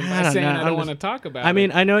situation by don't saying know. I I'm don't want just- to talk about I mean,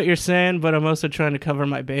 it. I know what you're saying, but I'm also trying to cover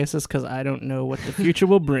my bases because I don't know what the future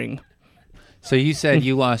will bring. So you said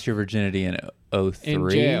you lost your virginity in 03? In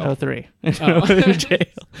jail. 03. Oh. In jail.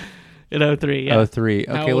 In 03, yeah. 03.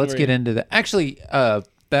 How Okay, old let's were get you? into that. Actually,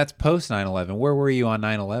 that's post 9/11. Where were you on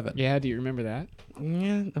 9/11? Yeah, do you remember that?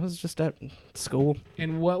 Yeah, I was just at school.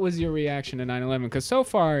 And what was your reaction to 9/11? Because so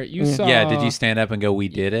far you Yeah. saw. Yeah, did you stand up and go, "We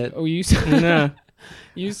did it"? Oh, you saw. No.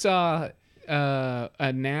 You saw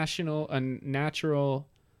a natural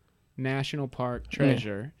national park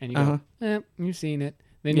treasure, and you go, you've seen it.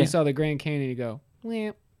 Then Yeah. you saw the Grand Canyon, you go,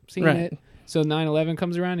 seen Right. it. So 9/11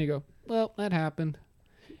 comes around, and you go, well, that happened.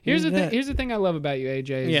 Here's the thing I love about you,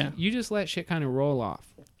 AJ. Is Yeah. you just let shit kind of roll off.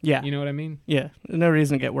 Yeah. You know what I mean? Yeah. No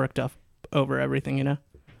reason to get worked up over everything, you know?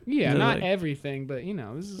 Yeah, Is it not like- everything, but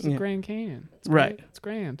this is the Yeah. Grand Canyon. It's Right. great. It's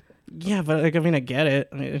grand. Yeah, but like, I mean, I get it.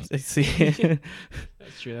 I mean, I see.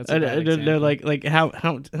 That's true. That's I a bad don't know, example. like how I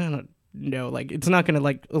don't know, like it's not gonna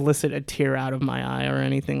like elicit a tear out of my eye or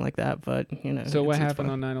anything like that. But So what it's happened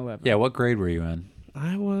fine. on 9/11? Yeah, what grade were you in?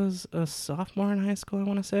 I was a sophomore in high school, I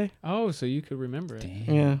want to say. Oh, so you could remember it.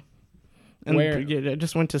 Yeah. And Where- yeah, I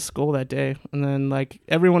just went to school that day, and then like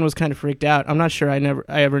everyone was kind of freaked out. I'm not sure I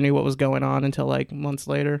ever knew what was going on until like months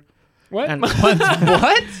later. What? And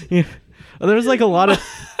What? yeah. There was like a lot of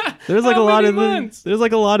there's like How a lot many of months? there's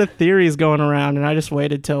like a lot of theories going around, and I just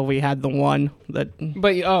waited till we had the one that.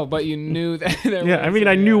 But you knew that. There Yeah, I was mean,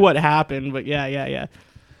 a- I knew what happened, but yeah.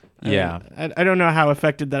 Yeah. I don't know how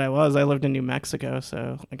affected that I was. I lived in New Mexico,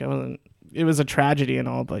 so like I wasn't. It was a tragedy and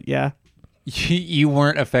all, but yeah. You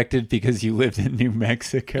weren't affected because you lived in New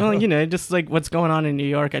Mexico. Well, just like what's going on in New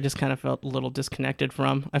York, I just kind of felt a little disconnected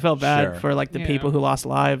from. I felt bad Sure. for like the Yeah. people who lost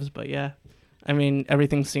lives, but yeah. I mean,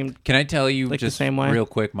 everything seemed. Can I tell you Like the just same way? real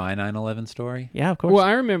quick my 9/11 story? Yeah, of course. Well,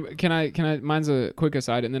 I remember. Can I? Mine's a quick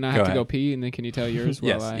aside, and then I have Go to ahead. go pee, and then can you tell yours? while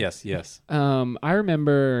Yes. I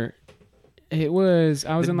remember. It was.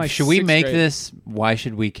 I was in like. Should we 6th make grade. this? Why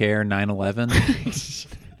should we care? 9/11.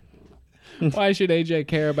 Why should AJ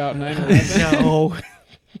care about 9/11? no,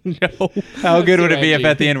 no. How good would it be if Reggie.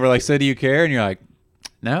 at the end we're like, "So do you care?" And you're like,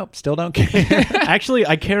 "Nope, still don't care." Actually,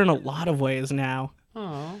 I care in a lot of ways now.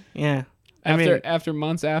 Aw. Yeah. After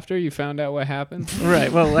months after you found out what happened.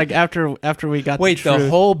 Right. Well, like after we got Wait, the, the truth.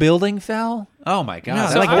 whole building fell? Oh my god, No,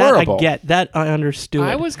 that's like horrible. that, I get that. I understood.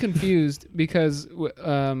 I was confused because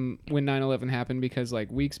when 9/11 happened, because like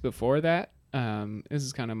weeks before that, this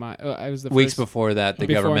is kind of my. I was the Weeks first, before that, the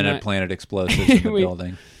Before government ni- had planted explosives in the Wait.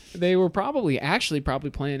 building. They were probably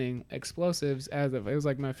planning explosives as of it was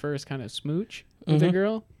like my first kind of smooch with a Mhm.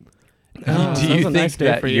 girl. Oh, Do that you was a think nice day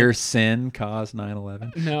that for you. your sin caused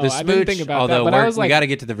 9/11? No, The I didn't think smooch, about although that. But I was we like, got to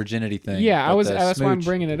get to the virginity thing. yeah, I but was. the That's why I'm smooch-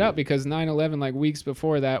 bringing it up because 9/11, like weeks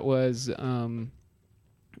before that, was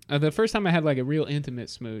the first time I had like a real intimate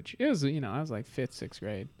smooch. It was, I was like 5th, 6th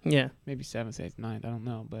grade, Yeah. maybe 7th, 8th, 9th. I don't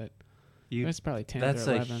know, but You- it's probably 10th That's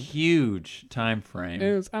or a 11th. huge time frame.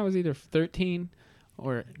 I was either 13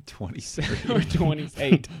 or 27. or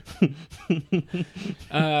 28.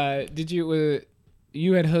 Did you?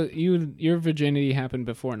 You had your virginity happened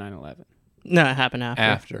before 9/11. No, it happened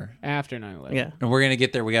after. After 9/11. Yeah. And we're gonna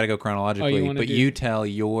get there. We got to go chronologically. wanna But do- you tell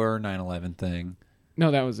your 9/11 thing.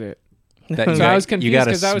 No, that was it. That So you So got, I was you confused got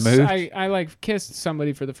a because smooch? I like kissed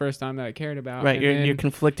somebody for the first time that I cared about. Right. and You're then-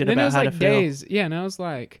 conflicted then it about was how like to feel. days. Yeah, and I was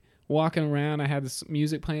like walking around. I had this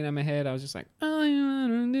music playing in my head. I was just like, all you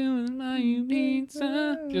wanna do is buy you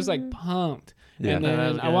pizza. Just like pumped. Yeah. And No, that then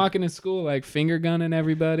was I good. walk into school like finger gunning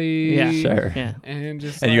everybody. Yeah. Sure. Yeah. And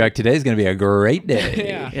just And you're like, today's gonna be a great day.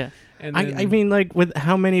 yeah. Yeah. And I then- mean, like, with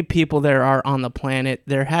how many people there are on the planet,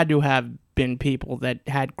 there had to have been people that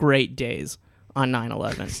had great days on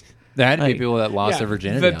 9/11. There had to be Like, people that lost Yeah, their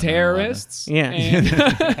virginity. the on 9/11. terrorists. Yeah.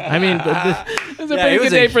 and- I mean, it was a Yeah, pretty it good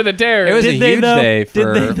was day a- for the It was terrorists. a Did they, huge though? day Did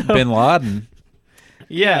for they, though? Bin Laden.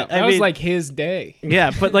 yeah, that I was mean, like his day.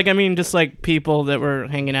 yeah, but like I mean, just like people that were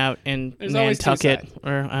hanging out in There's always two Nantucket, sides.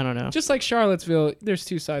 or I don't know. Just like Charlottesville, there's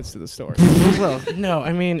two sides to the story. Well, no,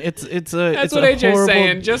 I mean it's a That's it's what a AJ's horrible,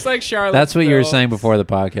 saying. Just like Charlottesville. That's what you were saying before the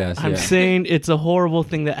podcast. I'm yeah. saying it's a horrible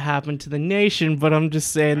thing that happened to the nation, but I'm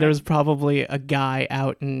just saying there was probably a guy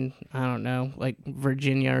out in I don't know, like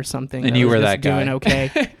Virginia or something, And that you was were just that guy. doing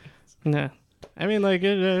okay. No, I mean like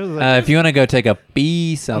it was like, If you want to go take a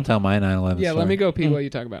piece, I'll tell my 9/11 Yeah, story. let me go pee while you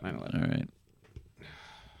talk about 9/11. All right.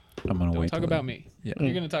 I'm gonna Don't wait. talk till about then. me. Yeah.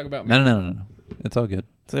 You're gonna talk about me. No. It's all good.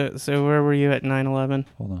 so where were you at 9/11?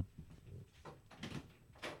 Hold on.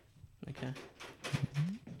 Okay.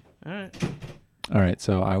 All right. All right.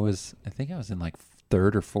 So I think I was in like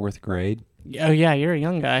 3rd or 4th grade. Oh yeah, you're a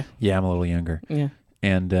young guy. Yeah, I'm a little younger. Yeah.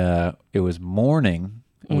 And it was morning.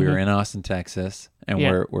 We were in Austin, Texas, and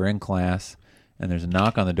Yeah. we're in class, and there's a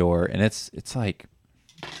knock on the door, and it's like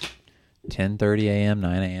 10:30 a.m.,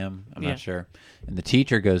 9 a.m. I'm Yeah. not sure. And the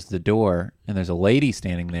teacher goes to the door, and there's a lady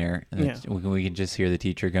standing there, and Yeah. we can just hear the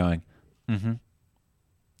teacher going, "Mm-hmm.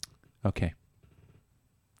 Okay.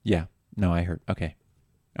 Yeah. No, I heard. Okay.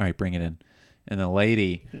 All right, bring it in." And the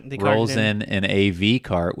lady They carted rolls in an AV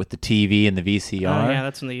cart with the TV and the VCR. Oh yeah,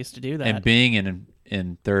 that's when they used to do that. And being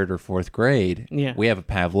in 3rd or 4th grade, Yeah. we have a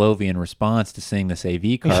Pavlovian response to seeing this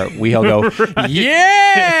AV cart. We all go,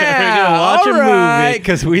 yeah, We're gonna watch a movie.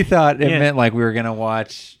 because we thought it Yeah. meant like we were gonna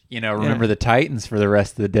watch, Remember the Titans for the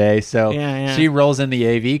rest of the day. So Yeah. she rolls in the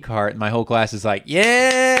AV cart, and my whole class is like,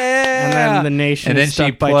 yeah. And then the nation And then is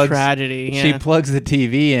stuck by tragedy. Yeah. She plugs the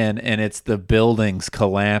TV in, and it's the buildings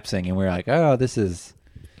collapsing, and we're like, oh, this is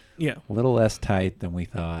yeah. a little less tight than we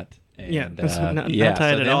thought. And, Yeah, it's not yeah.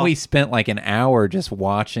 tight So at then all. we spent like an hour just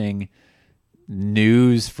watching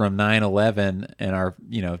news from 9/11, and our,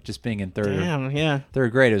 just being in third Yeah.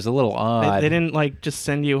 grade. It was a little odd. They didn't like just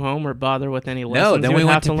send you home or bother with any No, lessons. then you we would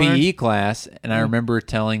went have to learn. PE class, and I remember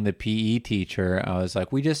telling the PE teacher, I was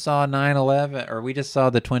like, we just saw 9/11, or we just saw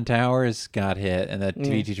the Twin Towers got hit, and the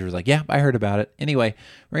PE teacher was like, yeah, I heard about it. Anyway,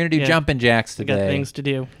 we're going to do Yeah. jumping jacks We today. got things to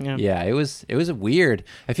do. Yeah. Yeah, it was weird.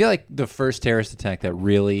 I feel like the first terrorist attack that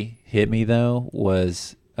really hit me though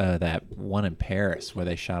was that one in Paris where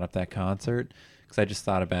they shot up that concert, because I just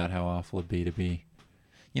thought about how awful it'd be to be.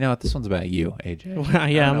 You know what? This one's about you, AJ. Well, I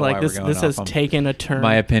yeah, don't I'm know like why this. we're going This has off on taken a turn.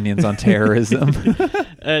 my opinions on terrorism.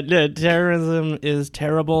 Terrorism is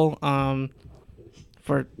terrible.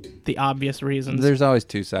 For the obvious reasons. There's always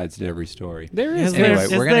two sides to every story. There Is is. there- Anyway,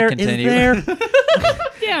 is we're gonna there- continue. Is there?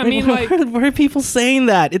 Yeah, I mean, like, why are people saying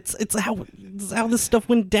that? It's how this stuff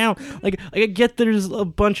went down. Like I get there's a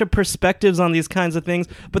bunch of perspectives on these kinds of things,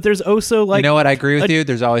 but there's also like you know what? I agree with you.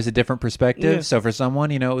 There's always a different perspective. Yeah. So for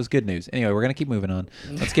someone, it was good news. Anyway, we're going to keep moving on.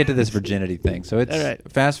 Let's get to this virginity thing. So it's All right.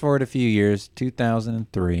 fast forward a few years,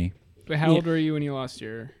 2003. how old were you when you lost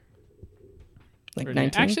your like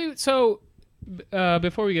virginity? 19. Actually, so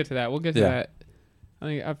before we get to that, we'll get to Yeah. that.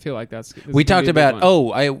 I feel like this We is gonna talked be a big about,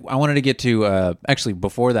 one. I wanted to get to, actually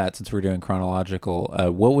before that, since we're doing chronological,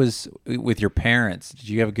 what was with your parents? Did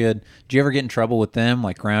you ever get in trouble with them?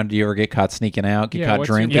 Like did you ever get caught sneaking out, get Yeah, caught what's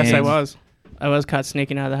your- drinking? Yes, I was. I was caught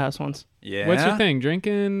sneaking out of the house once. Yeah. What's your thing?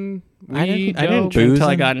 Drinking, I weed, didn't dope, drink until I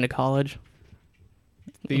Boozing? got into college.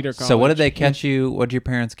 theater So what did college? they catch you? What did your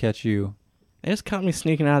parents catch you? They just caught me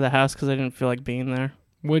sneaking out of the house because I didn't feel like being there.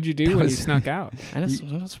 What'd you do when you was- snuck out? I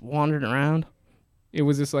just wandered around. It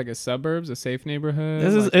was this like a suburbs, a safe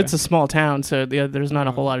neighborhood. It's a small town, so there's not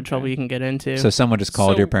a whole lot of trouble okay. you can get into. So someone just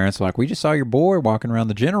called So- your parents like, we just saw your boy walking around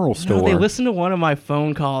the general store. No, they listened to one of my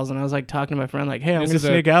phone calls, and I was like talking to my friend, like, "Hey, I'm This gonna is a-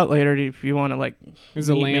 sneak out later if you want to like." It was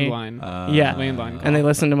a meet me." landline. Yeah. Landline call. And they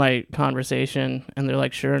listened to my conversation, and they're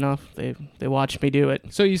like, "Sure enough, they watched me do it."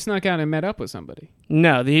 So you snuck out and met up with somebody.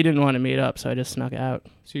 No, he didn't want to meet up, so I just snuck out.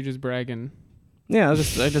 So you're just bragging. Yeah, I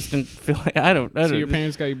just didn't feel like I don't. So your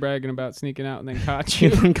parents got you bragging about sneaking out and then caught She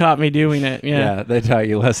you. caught me doing it. Yeah. Yeah, They taught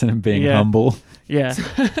you a lesson in being Yeah. humble. yeah.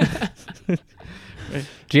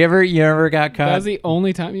 Do you ever got That caught? was the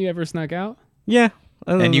only time you ever snuck out? Yeah.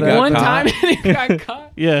 Other And than you that- got One caught? time and you got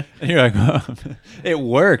caught? Yeah. You're like, oh, it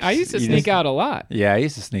works. I used to You sneak just- out a lot. Yeah, I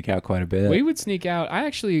used to sneak out quite a bit. We would sneak out. I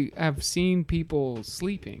actually have seen people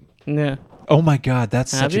sleeping. Yeah. Oh my God,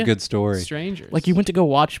 that's Have such a you? good story. Strangers. Like you went to go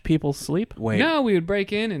watch people sleep. Wait, No, we would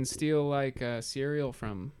break in and steal like cereal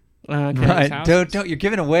from. Okay. right? houses. Don't. You're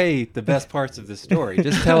giving away the best parts of the story.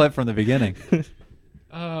 Just tell it from the beginning.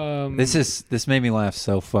 This made me laugh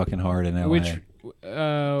so fucking hard in LA.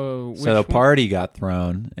 So the party got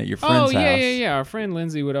thrown at your friend's house. Yeah. Our friend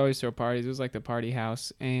Lindsay would always throw parties. It was like the party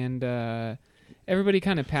house, and everybody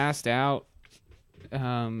kind of passed out.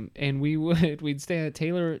 And we'd stay at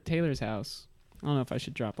Taylor's house. I don't know if I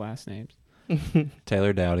should drop last names.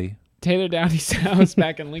 Taylor Dowdy's house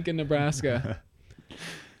back in Lincoln, Nebraska.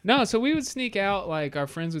 No, so we would sneak out. Like our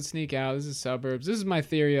friends would sneak out. This is suburbs. This is my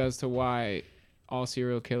theory as to why all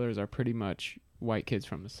serial killers are pretty much white kids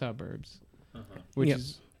from the suburbs, which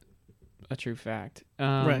is a true fact.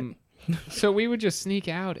 Right. So we would just sneak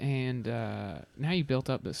out, and now you built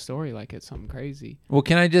up this story like it's something crazy. Well,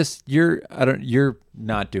 can I just? You're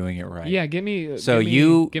not doing it right. Yeah, give me. So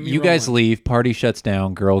give me you guys rolling. leave. Party shuts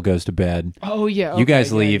down. Girl goes to bed. Oh yeah. You guys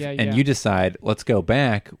okay, leave, yeah. and you decide, let's go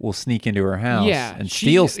back. We'll sneak into her house and she,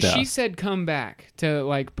 steal stuff. She said, "Come back to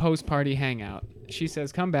like post-party hangout." She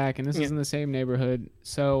says, "Come back," and this is in the same neighborhood.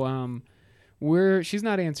 So she's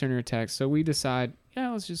not answering her text. So we decide,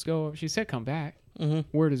 let's just go. She said, "Come back."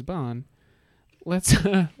 Mm-hmm. Word is bond. Let's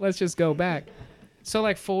just go back. So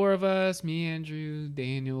like 4 of us, me, Andrew,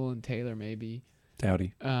 Daniel, and Taylor maybe.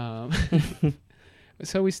 Dowdy.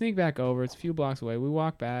 So we sneak back over. It's a few blocks away. We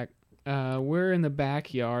walk back. We're in the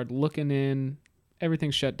backyard looking in.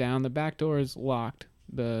 Everything's shut down. The back door is locked.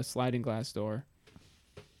 The sliding glass door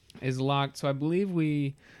is locked. So I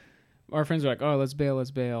believe our friends were like, "Oh, let's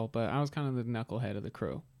bail." But I was kind of the knucklehead of the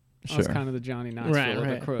crew. I was kind of the Johnny Knoxville of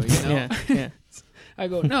the crew, you know? Yeah. I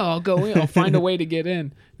go, "No, I'll go in. I'll find a way to get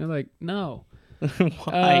in." They're like, "No."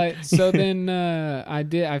 Why? So then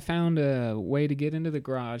I found a way to get into the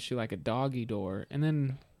garage through like a doggy door. And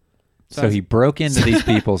then... So he broke into these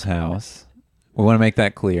people's house. We want to make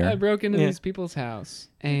that clear. I broke into these people's house.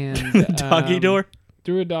 And Doggy door?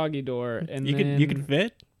 Through a doggy door. And You could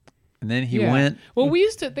fit? And then he went. Well,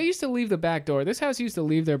 they used to leave the back door. This house used to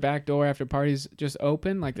leave their back door after parties just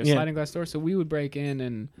open, like their sliding glass door. So we would break in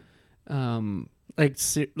and and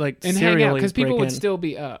hang out because people would still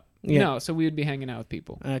be up. Yeah. No, so we would be hanging out with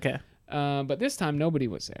people. Okay. But this time nobody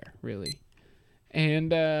was there really.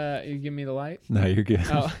 And you give me the light? No, you're good.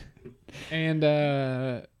 Oh. And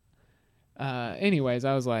anyways,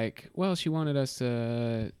 I was like, well, she wanted us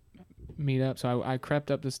to meet up, so I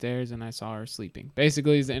crept up the stairs and I saw her sleeping.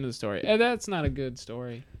 Basically, is the end of the story. That's not a good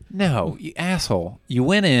story. No, you asshole. You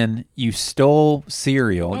went in, you stole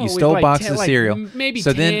cereal. You stole boxes of cereal. Maybe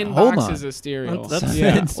so 10 then, hold boxes on. of cereal.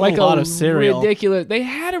 That's like a lot of cereal. Ridiculous. They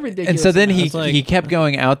had a ridiculous. And so then amount. he kept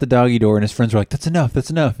going out the doggy door, and his friends were like, "That's enough.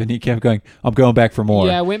 And he kept going, "I'm going back for more."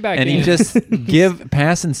 Yeah, I went back and in. he just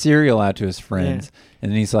passing cereal out to his friends.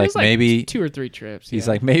 And then he's like, maybe 2 or 3 trips. He's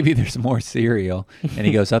like, maybe there's more cereal. And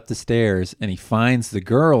he goes up the stairs and he finds the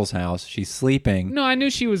girl's house. She's sleeping. No, I knew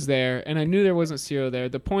she was there, and I knew there wasn't cereal there.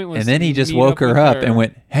 The point was, and then he just woke her up and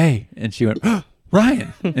went, "Hey!" And she went, "Oh,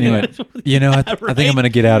 Ryan!" And he went, I think I'm gonna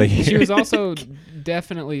get out of here. She was also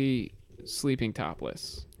definitely sleeping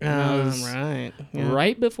topless. Right. Yeah.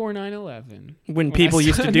 Right before 9/11, when people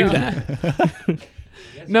used to do that.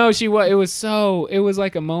 No, it was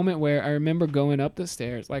like a moment where I remember going up the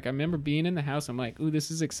stairs. Like I remember being in the house. I'm like, "Ooh, this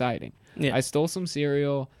is exciting." Yeah. I stole some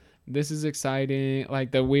cereal. This is exciting.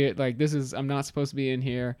 Like I'm not supposed to be in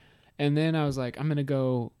here. And then I was like, I'm going to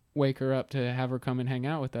go wake her up to have her come and hang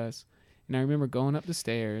out with us. And I remember going up the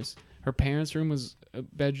stairs. Her parents'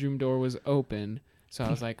 bedroom door was open. So I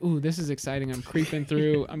was like, "Ooh, this is exciting." I'm creeping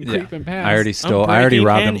through. I'm creeping past. I already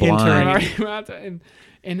robbed him blind.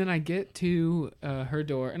 And then I get to her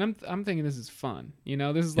door, and I'm thinking this is fun. You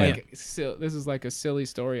know, this is like this is like a silly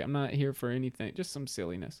story. I'm not here for anything, just some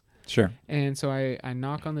silliness. Sure. And so I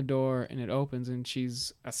knock on the door, and it opens, and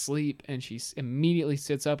she's asleep, and she immediately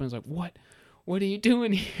sits up and is like, "What are you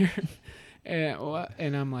doing here?"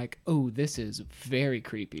 And I'm like, "Oh, this is very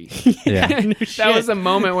creepy." Yeah. That was a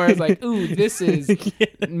moment where I was like, "Ooh, this is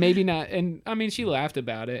maybe not." And I mean, she laughed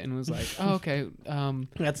about it and was like, "Oh, okay."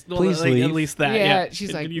 That's please leave. At least that. Yeah. Yeah.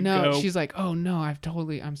 She's like, "No." She's like, "Oh no,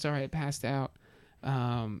 I'm sorry, I passed out.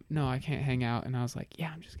 No, I can't hang out." And I was like,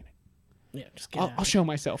 "Yeah, I'm just gonna." Yeah, just get I'll show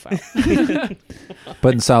myself out.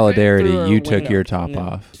 But in solidarity, Through a you took window. your top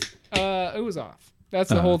off. It was off. That's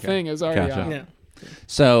the whole thing. It was already Gotcha. off. Yeah.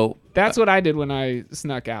 So That's what I did when I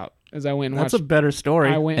snuck out. As I went and That's watched. a better story.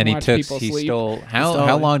 I went and and he watched people sleep. stole.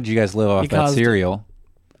 How long did you guys live off that caused- cereal?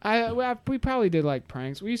 We probably did like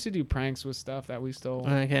pranks. We used to do pranks with stuff that we stole.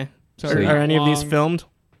 Okay. So Are not any of these long. filmed?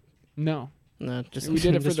 No, No, just we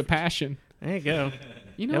did it for just- the passion. There you go.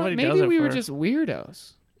 You know what? Nobody does Maybe it we were for- just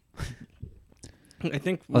weirdos. I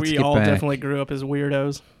think Let's we get all back. definitely grew up as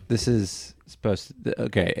weirdos. This is supposed to.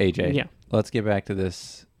 Okay, AJ. Yeah. Let's get back to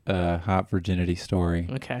this hot virginity story.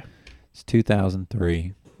 Okay. It's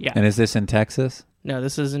 2003. Yeah. And is this in Texas? No,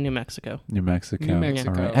 this is in New Mexico. New Mexico. New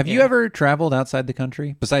Mexico. All right. Have you Yeah. ever traveled outside the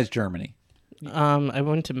country besides Germany? I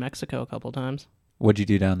went to Mexico a couple times. What'd you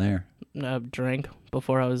do down there? Drank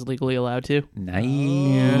before I was legally allowed to. Nice.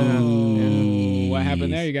 What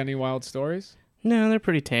happened there? You got any wild stories? No, they're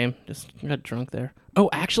pretty tame. Just got drunk there. Oh,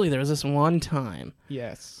 actually, there was this one time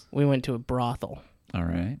Yes. we went to a brothel. All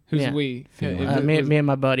right. Who's Yeah. we? Me and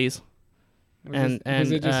my buddies. Was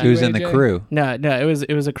and, it just uh, you, Who's in the AJ? crew? No,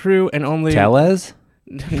 it was a crew and only. Tellez?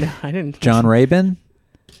 No, I didn't. John Rabin?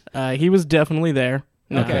 He was definitely there.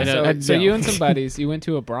 No, Okay, so you and some buddies, you went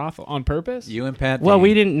to a brothel on purpose? You and Pat. Well, Dean.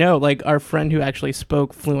 we didn't know. Like our friend who actually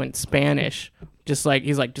spoke fluent Spanish, he's like,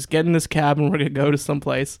 just get in this cab and we're gonna go to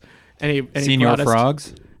someplace. And he Senior brought us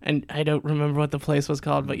Frogs? and I don't remember what the place was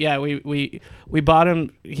called, but yeah, we bought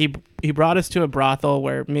him. He brought us to a brothel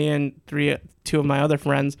where me and two of my other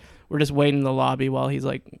friends were just waiting in the lobby while he's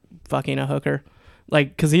like fucking a hooker, like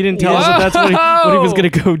because he didn't tell us that that's what he was gonna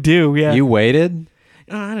go do. Yeah, You waited?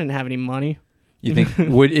 I didn't have any money. You think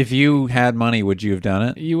if you had money, would you have done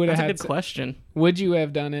it? You would have That's a had good question. Would you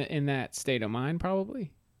have done it in that state of mind?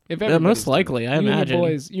 Probably. If Most everybody's done likely, it. I You and your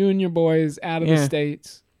imagine. you and your boys out of the Yeah.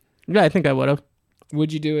 states. Yeah, I think I would have.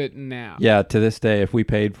 Would you do it now? Yeah, to this day, if we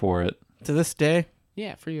paid for it. To this day,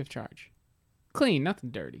 Yeah, free of charge. Clean, nothing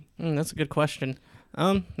dirty. that's a good question.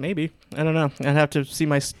 Maybe I don't know. I'd have to see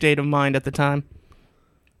my state of mind at the time.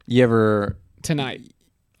 You ever? Tonight.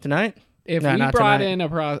 Tonight? If No, we not brought tonight. in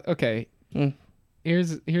okay. Mm.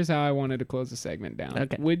 Here's how I wanted to close the segment down.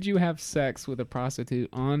 Okay. Would you have sex with a prostitute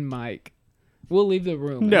on mic? We'll leave the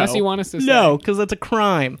room No. unless you want us to say. No, because that's a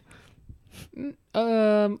crime.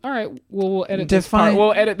 All right. Well, we'll edit Define- this part.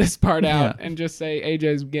 We'll edit this part out Yeah. and just say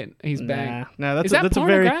he's banged. No, that's Is that that's a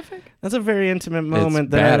very pornographic? that's a very intimate moment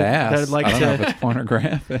It's that badass. I'd like I don't know if to. it's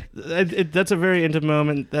pornographic. That's a very intimate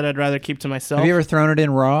moment that I'd rather keep to myself. Have you ever thrown it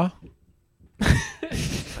in raw?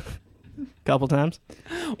 couple times?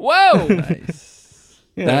 Whoa! Nice.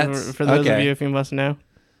 Yeah, That's- for those of okay. you if you must know.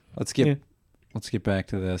 Let's get Yeah. let's get back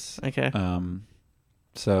to this. Okay.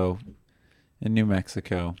 So in New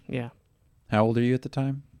Mexico, Yeah. how old are you at the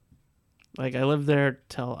time? Like I lived there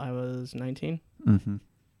till I was 19. Mm-hmm.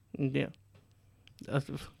 Yeah.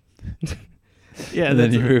 Yeah. And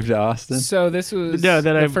then that's you moved to Austin. So this was No,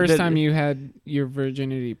 that the I- first that- time you had your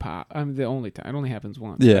virginity pop. The only time. It only happens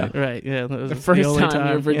once. Yeah. right? right. Yeah. That was The first only time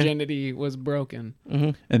your yeah. virginity was broken.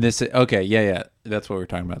 Mhm. And this, okay, yeah, that's what we're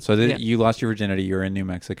talking about. So Yeah. you lost your virginity. You were in New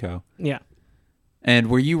Mexico, Yeah. and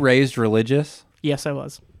were you raised religious? Yes, I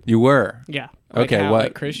was. You were. Yeah. Like Okay, how, what?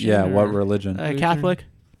 like Christian Yeah, what or- religion? Lutheran? Catholic.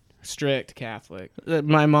 Strict Catholic.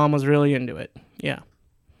 My mom was really into it. Yeah.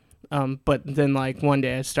 But then like one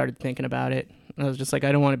day I started thinking about it. I was just like,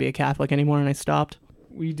 I don't want to be a Catholic anymore, and I stopped.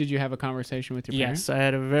 Did you have a conversation with your Yes, parents? I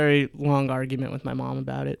had a very long argument with my mom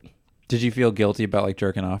about it. Did you feel guilty about like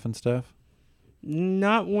jerking off and stuff?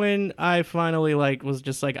 Not when I finally like was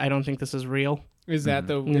just like, I don't think this is real. Is that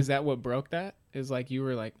Mm. is that what broke that? Is like you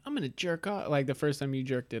were like, I'm gonna jerk off, like the first time you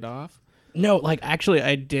jerked it off No, like actually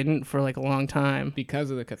I didn't for like a long time. because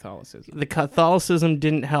of the Catholicism. The Catholicism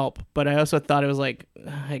didn't help, but I also thought it was like,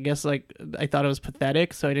 I guess like I thought it was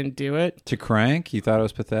pathetic, so I didn't do it. To crank? You thought it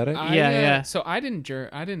was pathetic? Yeah. So I didn't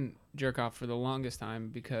jerk off for the longest time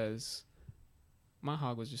because my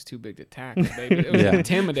hog was just too big to tackle, baby. It was Yeah.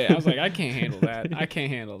 intimidating. I was like, I can't handle that. I can't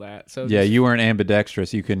handle that. So Yeah, just- you weren't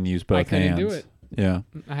ambidextrous. You couldn't use both I couldn't hands. do it. Yeah.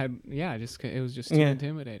 It was just too Yeah.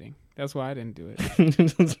 intimidating. That's why I didn't do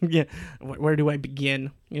it. Yeah, where do I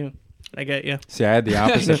begin? Yeah, I get you. See, I had the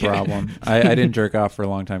opposite problem. I didn't jerk off for a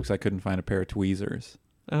long time because I couldn't find a pair of tweezers.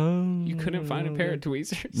 Oh, You couldn't find a pair of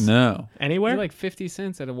tweezers? No. anywhere. They're like 50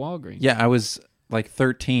 cents at a Walgreens. Yeah, I was like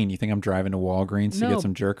 13. You think I'm driving to Walgreens to No. get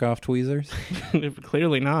some jerk off tweezers?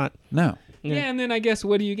 Clearly not. No. Yeah, and then I guess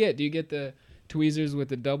what do you get? Do you get the tweezers with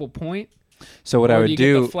the double point? So what Or I do would you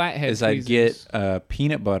get the do flathead is I'd tweezers? get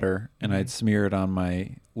peanut butter and I'd smear it on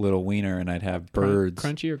my little wiener and I'd have birds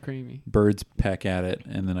Crunchy or creamy? birds peck at it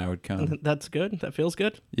and then I would come. That's good. That feels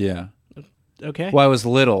good. Yeah. Okay. Well, I was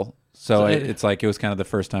little, so So it's like it was kind of the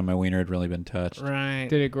first time my wiener had really been touched. Right.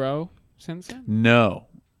 Did it grow since then? No,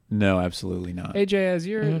 absolutely not. AJ, as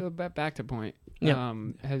your Mhm. back to point, Yeah.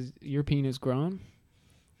 has your penis grown?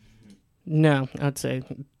 No, I'd say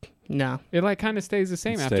no. It like kind of stays the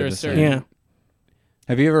same It after stayed a the certain. same. Yeah.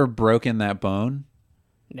 Have you ever broken that bone?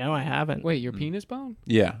 No, I haven't. Wait, your penis bone?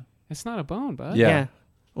 Yeah. It's not a bone, bud. Yeah.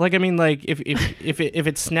 Like I mean, like if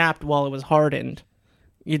it snapped while it was hardened,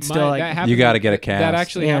 you'd still that like. happened You gotta to- get a That cast.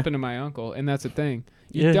 actually Yeah. happened to my uncle, and that's the thing.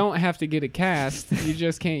 You Yeah. don't have to get a cast. You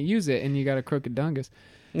just can't use it, and you got a crooked dungus.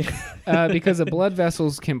 because the blood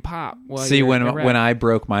vessels can pop. While See, you're when erect. I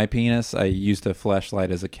broke my penis, I used a fleshlight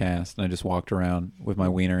as a cast, and I just walked around with my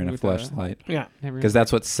wiener in a With fleshlight Yeah. because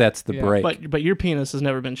that's what sets the Yeah. break. But your penis has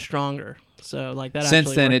never been stronger. So like that Since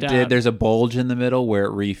actually then, worked it did. out. There's a bulge in the middle where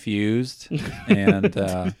it refused, and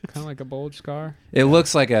kind of like a bulge scar. it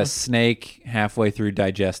looks like a snake halfway through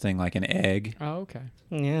digesting like an egg. Oh, okay.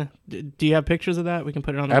 Yeah. Do you have pictures of that? We can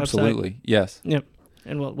put it on the website. Absolutely, yes. Yep.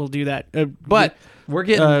 And we'll do that. But we're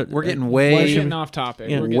getting we're We're way getting off topic.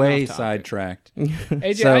 Yeah. We're getting way off topic. sidetracked.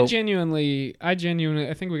 AJ, So- I genuinely, I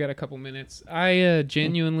think we got a couple minutes. I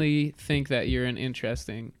genuinely think that you're an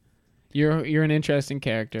interesting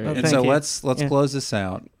character. Oh, And thank so you. let's Yeah. close this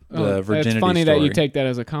out. Oh, The virginity it's funny story. that you take that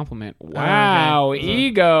as a compliment. okay. Wow, Yeah.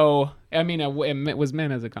 ego. I mean, it was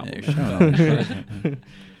meant as a Hey, compliment. shut up.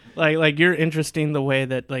 like you're interesting the way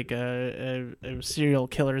that like a serial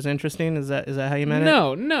killer is interesting. Is that how you meant it?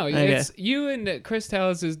 No, Okay. it's you and Chris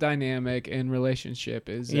Tellis' dynamic and relationship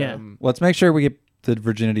is Yeah. Let's make sure we get the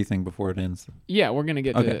virginity thing before it ends. yeah, we're gonna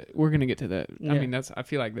get Okay. to that. Yeah. I mean, I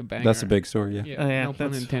feel like the banger. That's a big story. Yeah. Yeah, Oh, yeah, no pun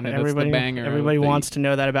that's- intended. Everybody, that's the banger. everybody of the- wants to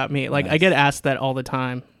know that about me. Like I Nice. get asked that all the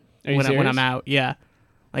time Are you when serious? I'm out. Yeah,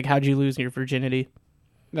 like how'd you lose your virginity?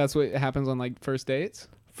 That's what happens on like first dates.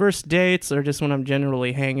 First dates or just when I'm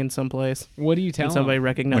generally hanging someplace What do you tell and somebody them? When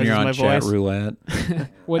recognizes you're on my chat voice. roulette.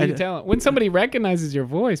 What do I you d- tell them? When somebody recognizes your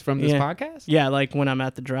voice from this Yeah. podcast? Yeah, like when I'm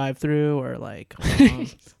at the drive-through or like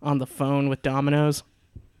on the phone with Domino's.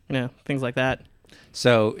 Things like that.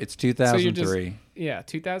 So it's So you're 2003. Yeah,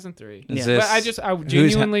 2003. Is Yeah. this, But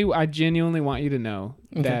I genuinely want you to know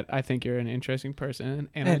Okay. that I think you're an interesting person,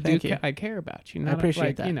 and Hey, I do thank you. I care about you. I Not appreciate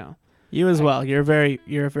like, that. You know, You as well. You're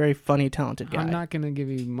a very funny, talented guy. I'm not gonna give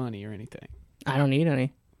you money or anything. I don't need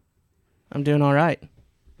any. I'm doing all right.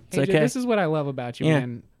 It's AJ, okay. this is what I love about you, Yeah.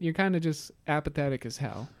 man. You're kind of just apathetic as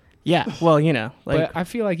hell. Yeah. Well, like. But I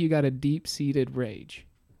feel like you got a deep-seated rage.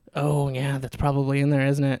 Oh yeah, that's probably in there,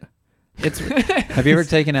 isn't it? It's. Have you ever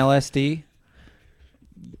taken LSD?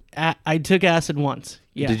 I took acid once.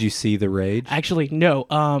 Yeah. Did you see the rage? Actually, no.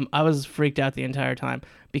 I was freaked out the entire time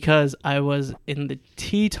because I was in the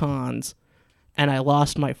Tetons, and I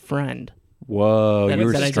lost my friend. Whoa, That you is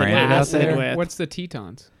were that I did stranded out acid there? with. What's the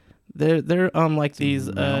Tetons? They're like these.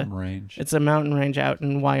 Mountain range. It's a mountain range out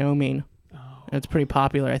in Wyoming. Oh. And it's pretty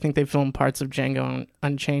popular. I think they filmed parts of Django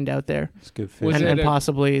Unchained out there, It's good Was fish. it and a-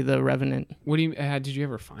 possibly The Revenant. What do you? Did you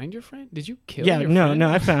ever find your friend? Did you kill? Yeah, your no, friend? no,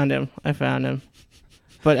 I found him.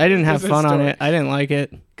 But I didn't have What's that fun on story? it. I didn't like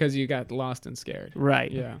it. Because you got lost and scared.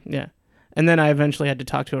 Right. Yeah. Yeah. And then I eventually had to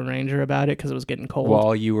talk to a ranger about it because it was getting cold.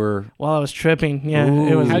 While you were While I was tripping, yeah, Ooh.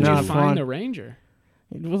 it was How'd not you find fun. the ranger?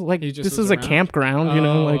 It was like He just this was is a around? campground,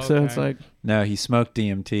 Oh, like so. It's okay. like no, he smoked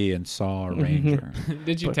DMT and saw a ranger.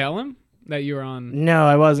 Did you But- tell him that you were on? no,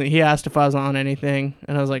 I wasn't. He asked if I was on anything,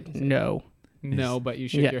 and I was like, no. No, but you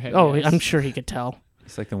shook Yeah. your head. Oh, yes. I'm sure he could tell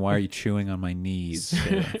It's like, then why are you chewing on my knees?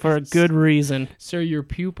 for a good reason. Sir, your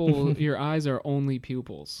pupil, your eyes are only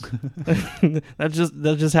pupils. That's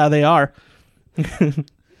just how they are.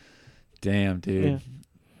 Damn, dude.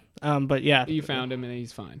 Yeah. But yeah, You found him and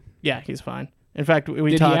he's fine. yeah, he's fine. In fact, we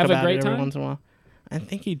Did he talk have a about great it every time? once in a while. I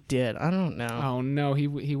think he did. I don't know. Oh no, he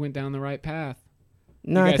went down the right path.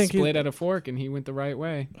 no, you I guys think split at a fork and he went the right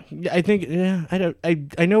way. I think yeah.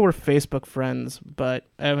 I know we're Facebook friends, but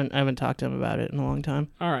I haven't talked to him about it in a long time.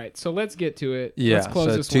 All right, so let's get to it. Yeah, Let's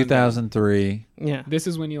close so this one down. 2003. Yeah. This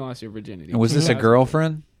is when you lost your virginity. And was this a 2003.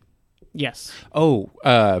 girlfriend? Yes. Oh,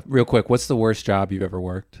 real quick, what's the worst job you've ever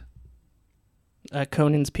worked?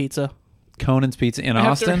 Conan's Pizza. Conan's Pizza in After-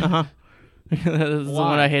 Austin? Uh huh. That is the Why?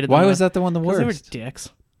 one I hated. Why the was most. that the one the 'Cause they were worst? dicks.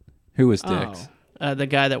 Who was Oh. dicks? The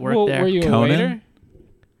guy that worked Well, there. were you a Conan?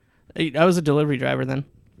 waiter? I was a delivery driver then.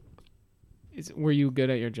 Were you good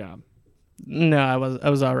at your job? No, I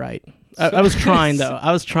was all right. I was trying though.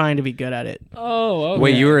 I was trying to be good at it. Oh, okay.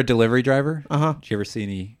 Wait, you were a delivery driver? Uh huh. Did you ever see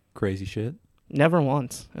any crazy shit? Never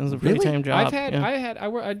once. It was a pretty Really? tame job.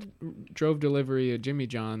 I drove delivery at Jimmy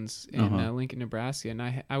John's in Uh-huh. Lincoln, Nebraska, and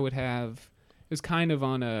I would have, it was kind of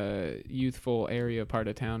on a youthful area part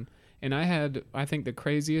of town, and I think the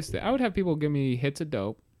craziest, I would have people give me hits of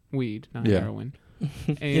dope, weed, not Yeah. heroin,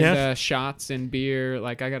 and Yeah. shots and beer.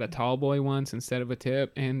 Like I got a tall boy once instead of a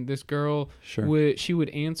tip, and this girl Sure. would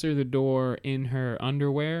answer the door in her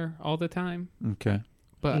underwear all the time. Okay.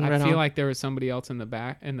 But Right I feel on. like there was somebody else in the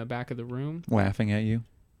back of the room. Laughing at you?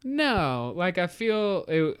 No, like I feel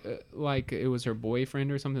like it was her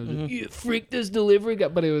boyfriend or something. It was Mhm. you freak this delivery guy,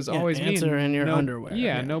 but it was Yeah, always me. answer and in your no- underwear.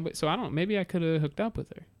 Yeah, Yeah. no, but so I don't. Maybe I could have hooked up with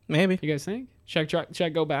her. Maybe. You guys think? Should I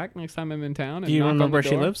go back next time I'm in town? And Do you knock on remember the where she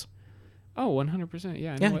door? lives? Oh, 100%.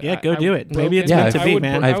 Yeah. I know Yeah, it. go do it. Maybe it's Yeah, meant to I be, would-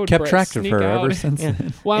 man. I I've would kept track of sneak her out. ever since Yeah.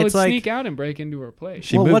 then. Well, I would It's like- sneak out and break into her place.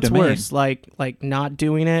 She well, moved what's to Maine. worse, like not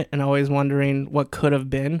doing it and always wondering what could have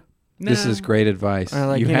been. This Nah. is great advice. Or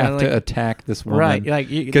like, you you know, have like- to attack this woman. Right, like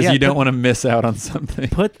Because you don't want to miss out on something.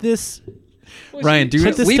 put this. Well, Ryan, she-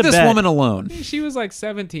 put this leave to this bed. woman alone. She was like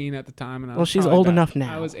 17 at the time, and I Well, was she's probably old about- enough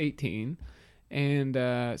now. I was 18, and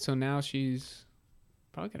so now she's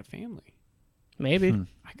probably got a family. Maybe.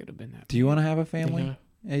 I could have been that. Do you want to have a family,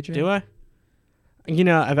 AJ? Do I?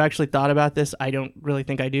 I've actually thought about this. I don't really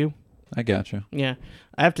think I do. I gotcha. Yeah,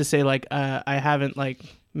 I have to say, like, I haven't like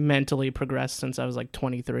mentally progressed since I was like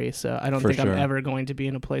 23. So I don't For think sure. I'm ever going to be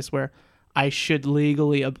in a place where I should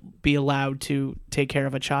legally be allowed to take care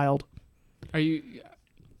of a child. Are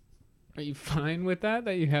you fine with that?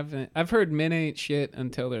 That you haven't? I've heard men ain't shit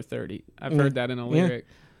until they're 30. I've heard that in a Yeah. lyric.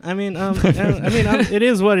 It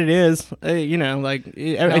is what it is. I How think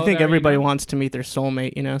old are everybody you now? wants to meet their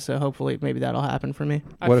soulmate. So hopefully maybe that'll happen for me.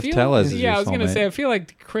 I What if feel- Tellez is Yeah, your I was gonna soulmate? say. I feel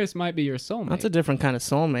like Chris might be your soulmate. That's a different kind of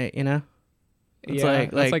soulmate. It's yeah,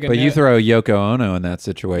 like- that's like a But you net- throw Yoko Ono in that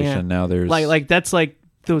situation. Yeah. Now there's like that's like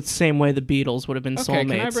the same way the Beatles would have been Okay, soulmates.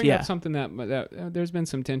 can I bring yeah. up something that there's been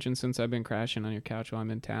some tension since I've been crashing on your couch while I'm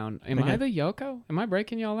in town. Am Okay. I the Yoko? Am I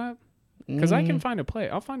breaking y'all up? Because I can find a place.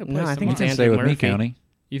 I'll find a place. I think you it's tomorrow. can stay Andrew with me, Murphy. Cownie.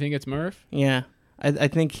 You think it's Murph? Yeah, I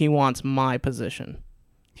think he wants my position.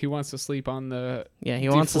 He wants to sleep on the Yeah, he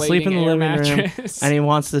wants to sleep in the deflating living air room, mattress. and he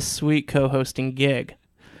wants this sweet co-hosting gig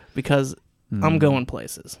because I'm going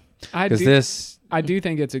places. I do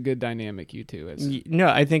think it's a good dynamic, you two. No,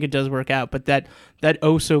 I think it does work out, but that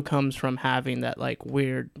also comes from having that like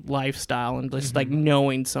weird lifestyle and just like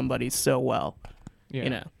knowing somebody so well.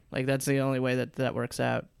 Yeah. Like that's the only way that works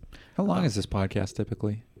out. How long is this podcast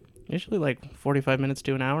typically? Usually like 45 minutes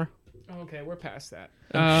to an hour. Okay, we're past that.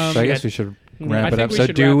 So I guess we should wrap I it think up. we So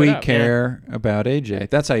should do wrap it we up, care about AJ?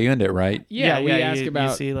 That's how you end it, right? Yeah, we ask you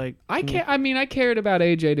about. see like I cared about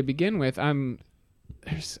AJ to begin with. I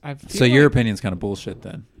feel So your like- opinion's kind of bullshit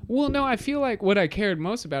then. Well, no, I feel like what I cared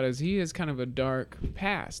most about is he has kind of a dark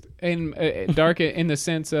past, and dark in the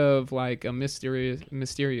sense of like a mysterious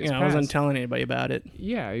I past. wasn't telling anybody about it.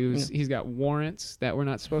 Yeah, he's got warrants that we're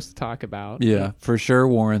not supposed to talk about. Yeah, for sure.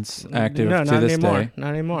 Warrants active No, to not this anymore. day. Not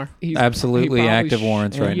anymore. He's Absolutely he probably active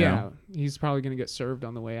warrants right yeah, now. he's probably going to get served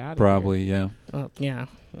on the way out. Probably, yeah. Yeah.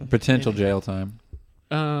 Potential jail time.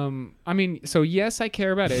 I mean, so yes, I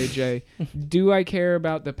care about AJ. Do I care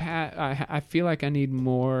about the past? I feel like I need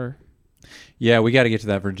more. Yeah, we got to get to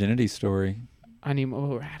that virginity story. I need more.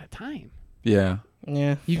 We're out of time. Yeah.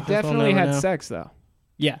 Yeah. You've We'll definitely never had know. sex though.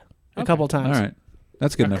 Yeah. A Okay. couple All times. right.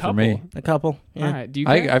 That's good A enough for me. couple? A couple. Yeah. All right. Do you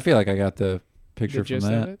care? I feel like I got the picture The from gist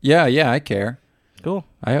of that. it? Yeah, I care. Cool.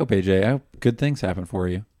 I hope, AJ, I hope good things happen for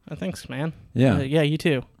you. Thanks, man. Yeah. Yeah, you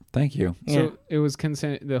too. Thank you. Yeah. So it was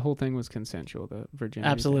consent. The whole thing was consensual. The virginity.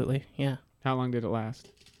 thing. Absolutely. Yeah. How long did it last?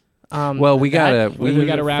 Well, we that- gotta- We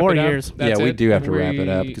got to wrap 4 it up. years. That's yeah, we it? do have to wrap it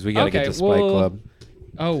up because we got to get Okay, to Spike well- Club.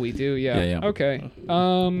 Oh, we do. Yeah. Yeah. Okay.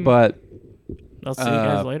 But I'll see you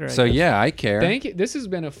guys later. I so guess. yeah, I care. Thank you. This has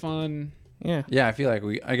been a fun. Yeah. Yeah, I feel like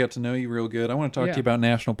I got to know you real good. I want to talk Yeah. to you about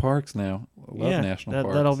national parks now. I love Yeah. national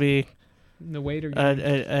parks. That'll be The waiter.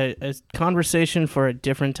 a conversation for a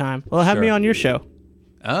different time. Well, have me Sure. on your show.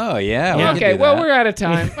 Oh yeah. we can Okay. do Well, that. we're out of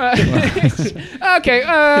time. Okay.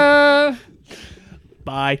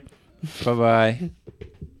 Bye. Bye bye.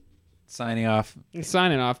 Signing off.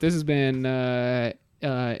 Signing off. This has been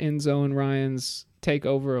Enzo and Ryan's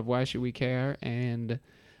takeover of Why Should We Care, and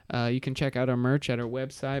you can check out our merch at our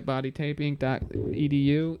website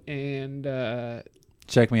bodytaping.edu, and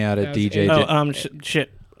Check me out at That was DJ. it.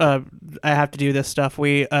 Shit. I have to do this stuff.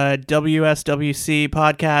 We WSWC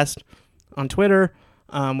podcast on Twitter.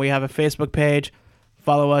 We have a Facebook page.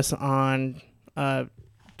 Follow us on not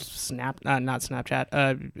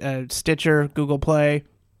Snapchat, Stitcher, Google Play,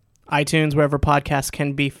 iTunes, wherever podcasts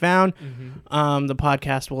can be found. The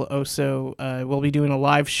podcast will also we'll be doing a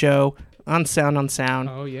live show on Sound on Sound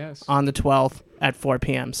oh yes, on the 12th at 4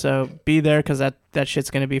 p.m. So be there because that shit's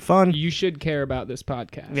gonna be fun. you should care about this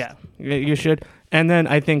podcast. Yeah, you should. And then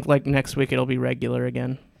I think like next week it'll be regular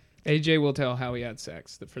again. AJ will tell how he had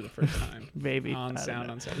sex for the first time. Baby. On I don't Sound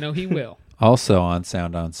know. on Sound. No, he will. Also on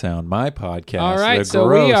Sound, my podcast. All right, The so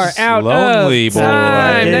we are Gross out Lonely of Boy.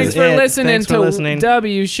 time. That Thanks is for it. listening Thanks for to listening.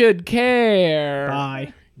 W Should Care.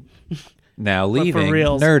 Bye. Now for leaving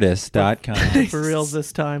reals. Nerdist.com. For reals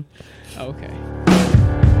this time. Okay. We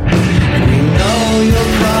know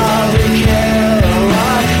you'll probably care a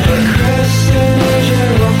lot, but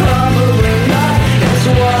Christian will probably not. That's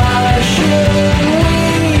why should we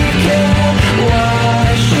care? Why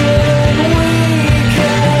should we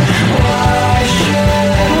care? Why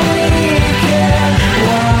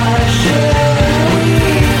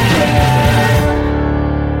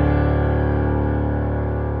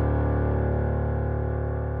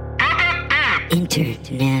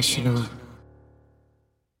International.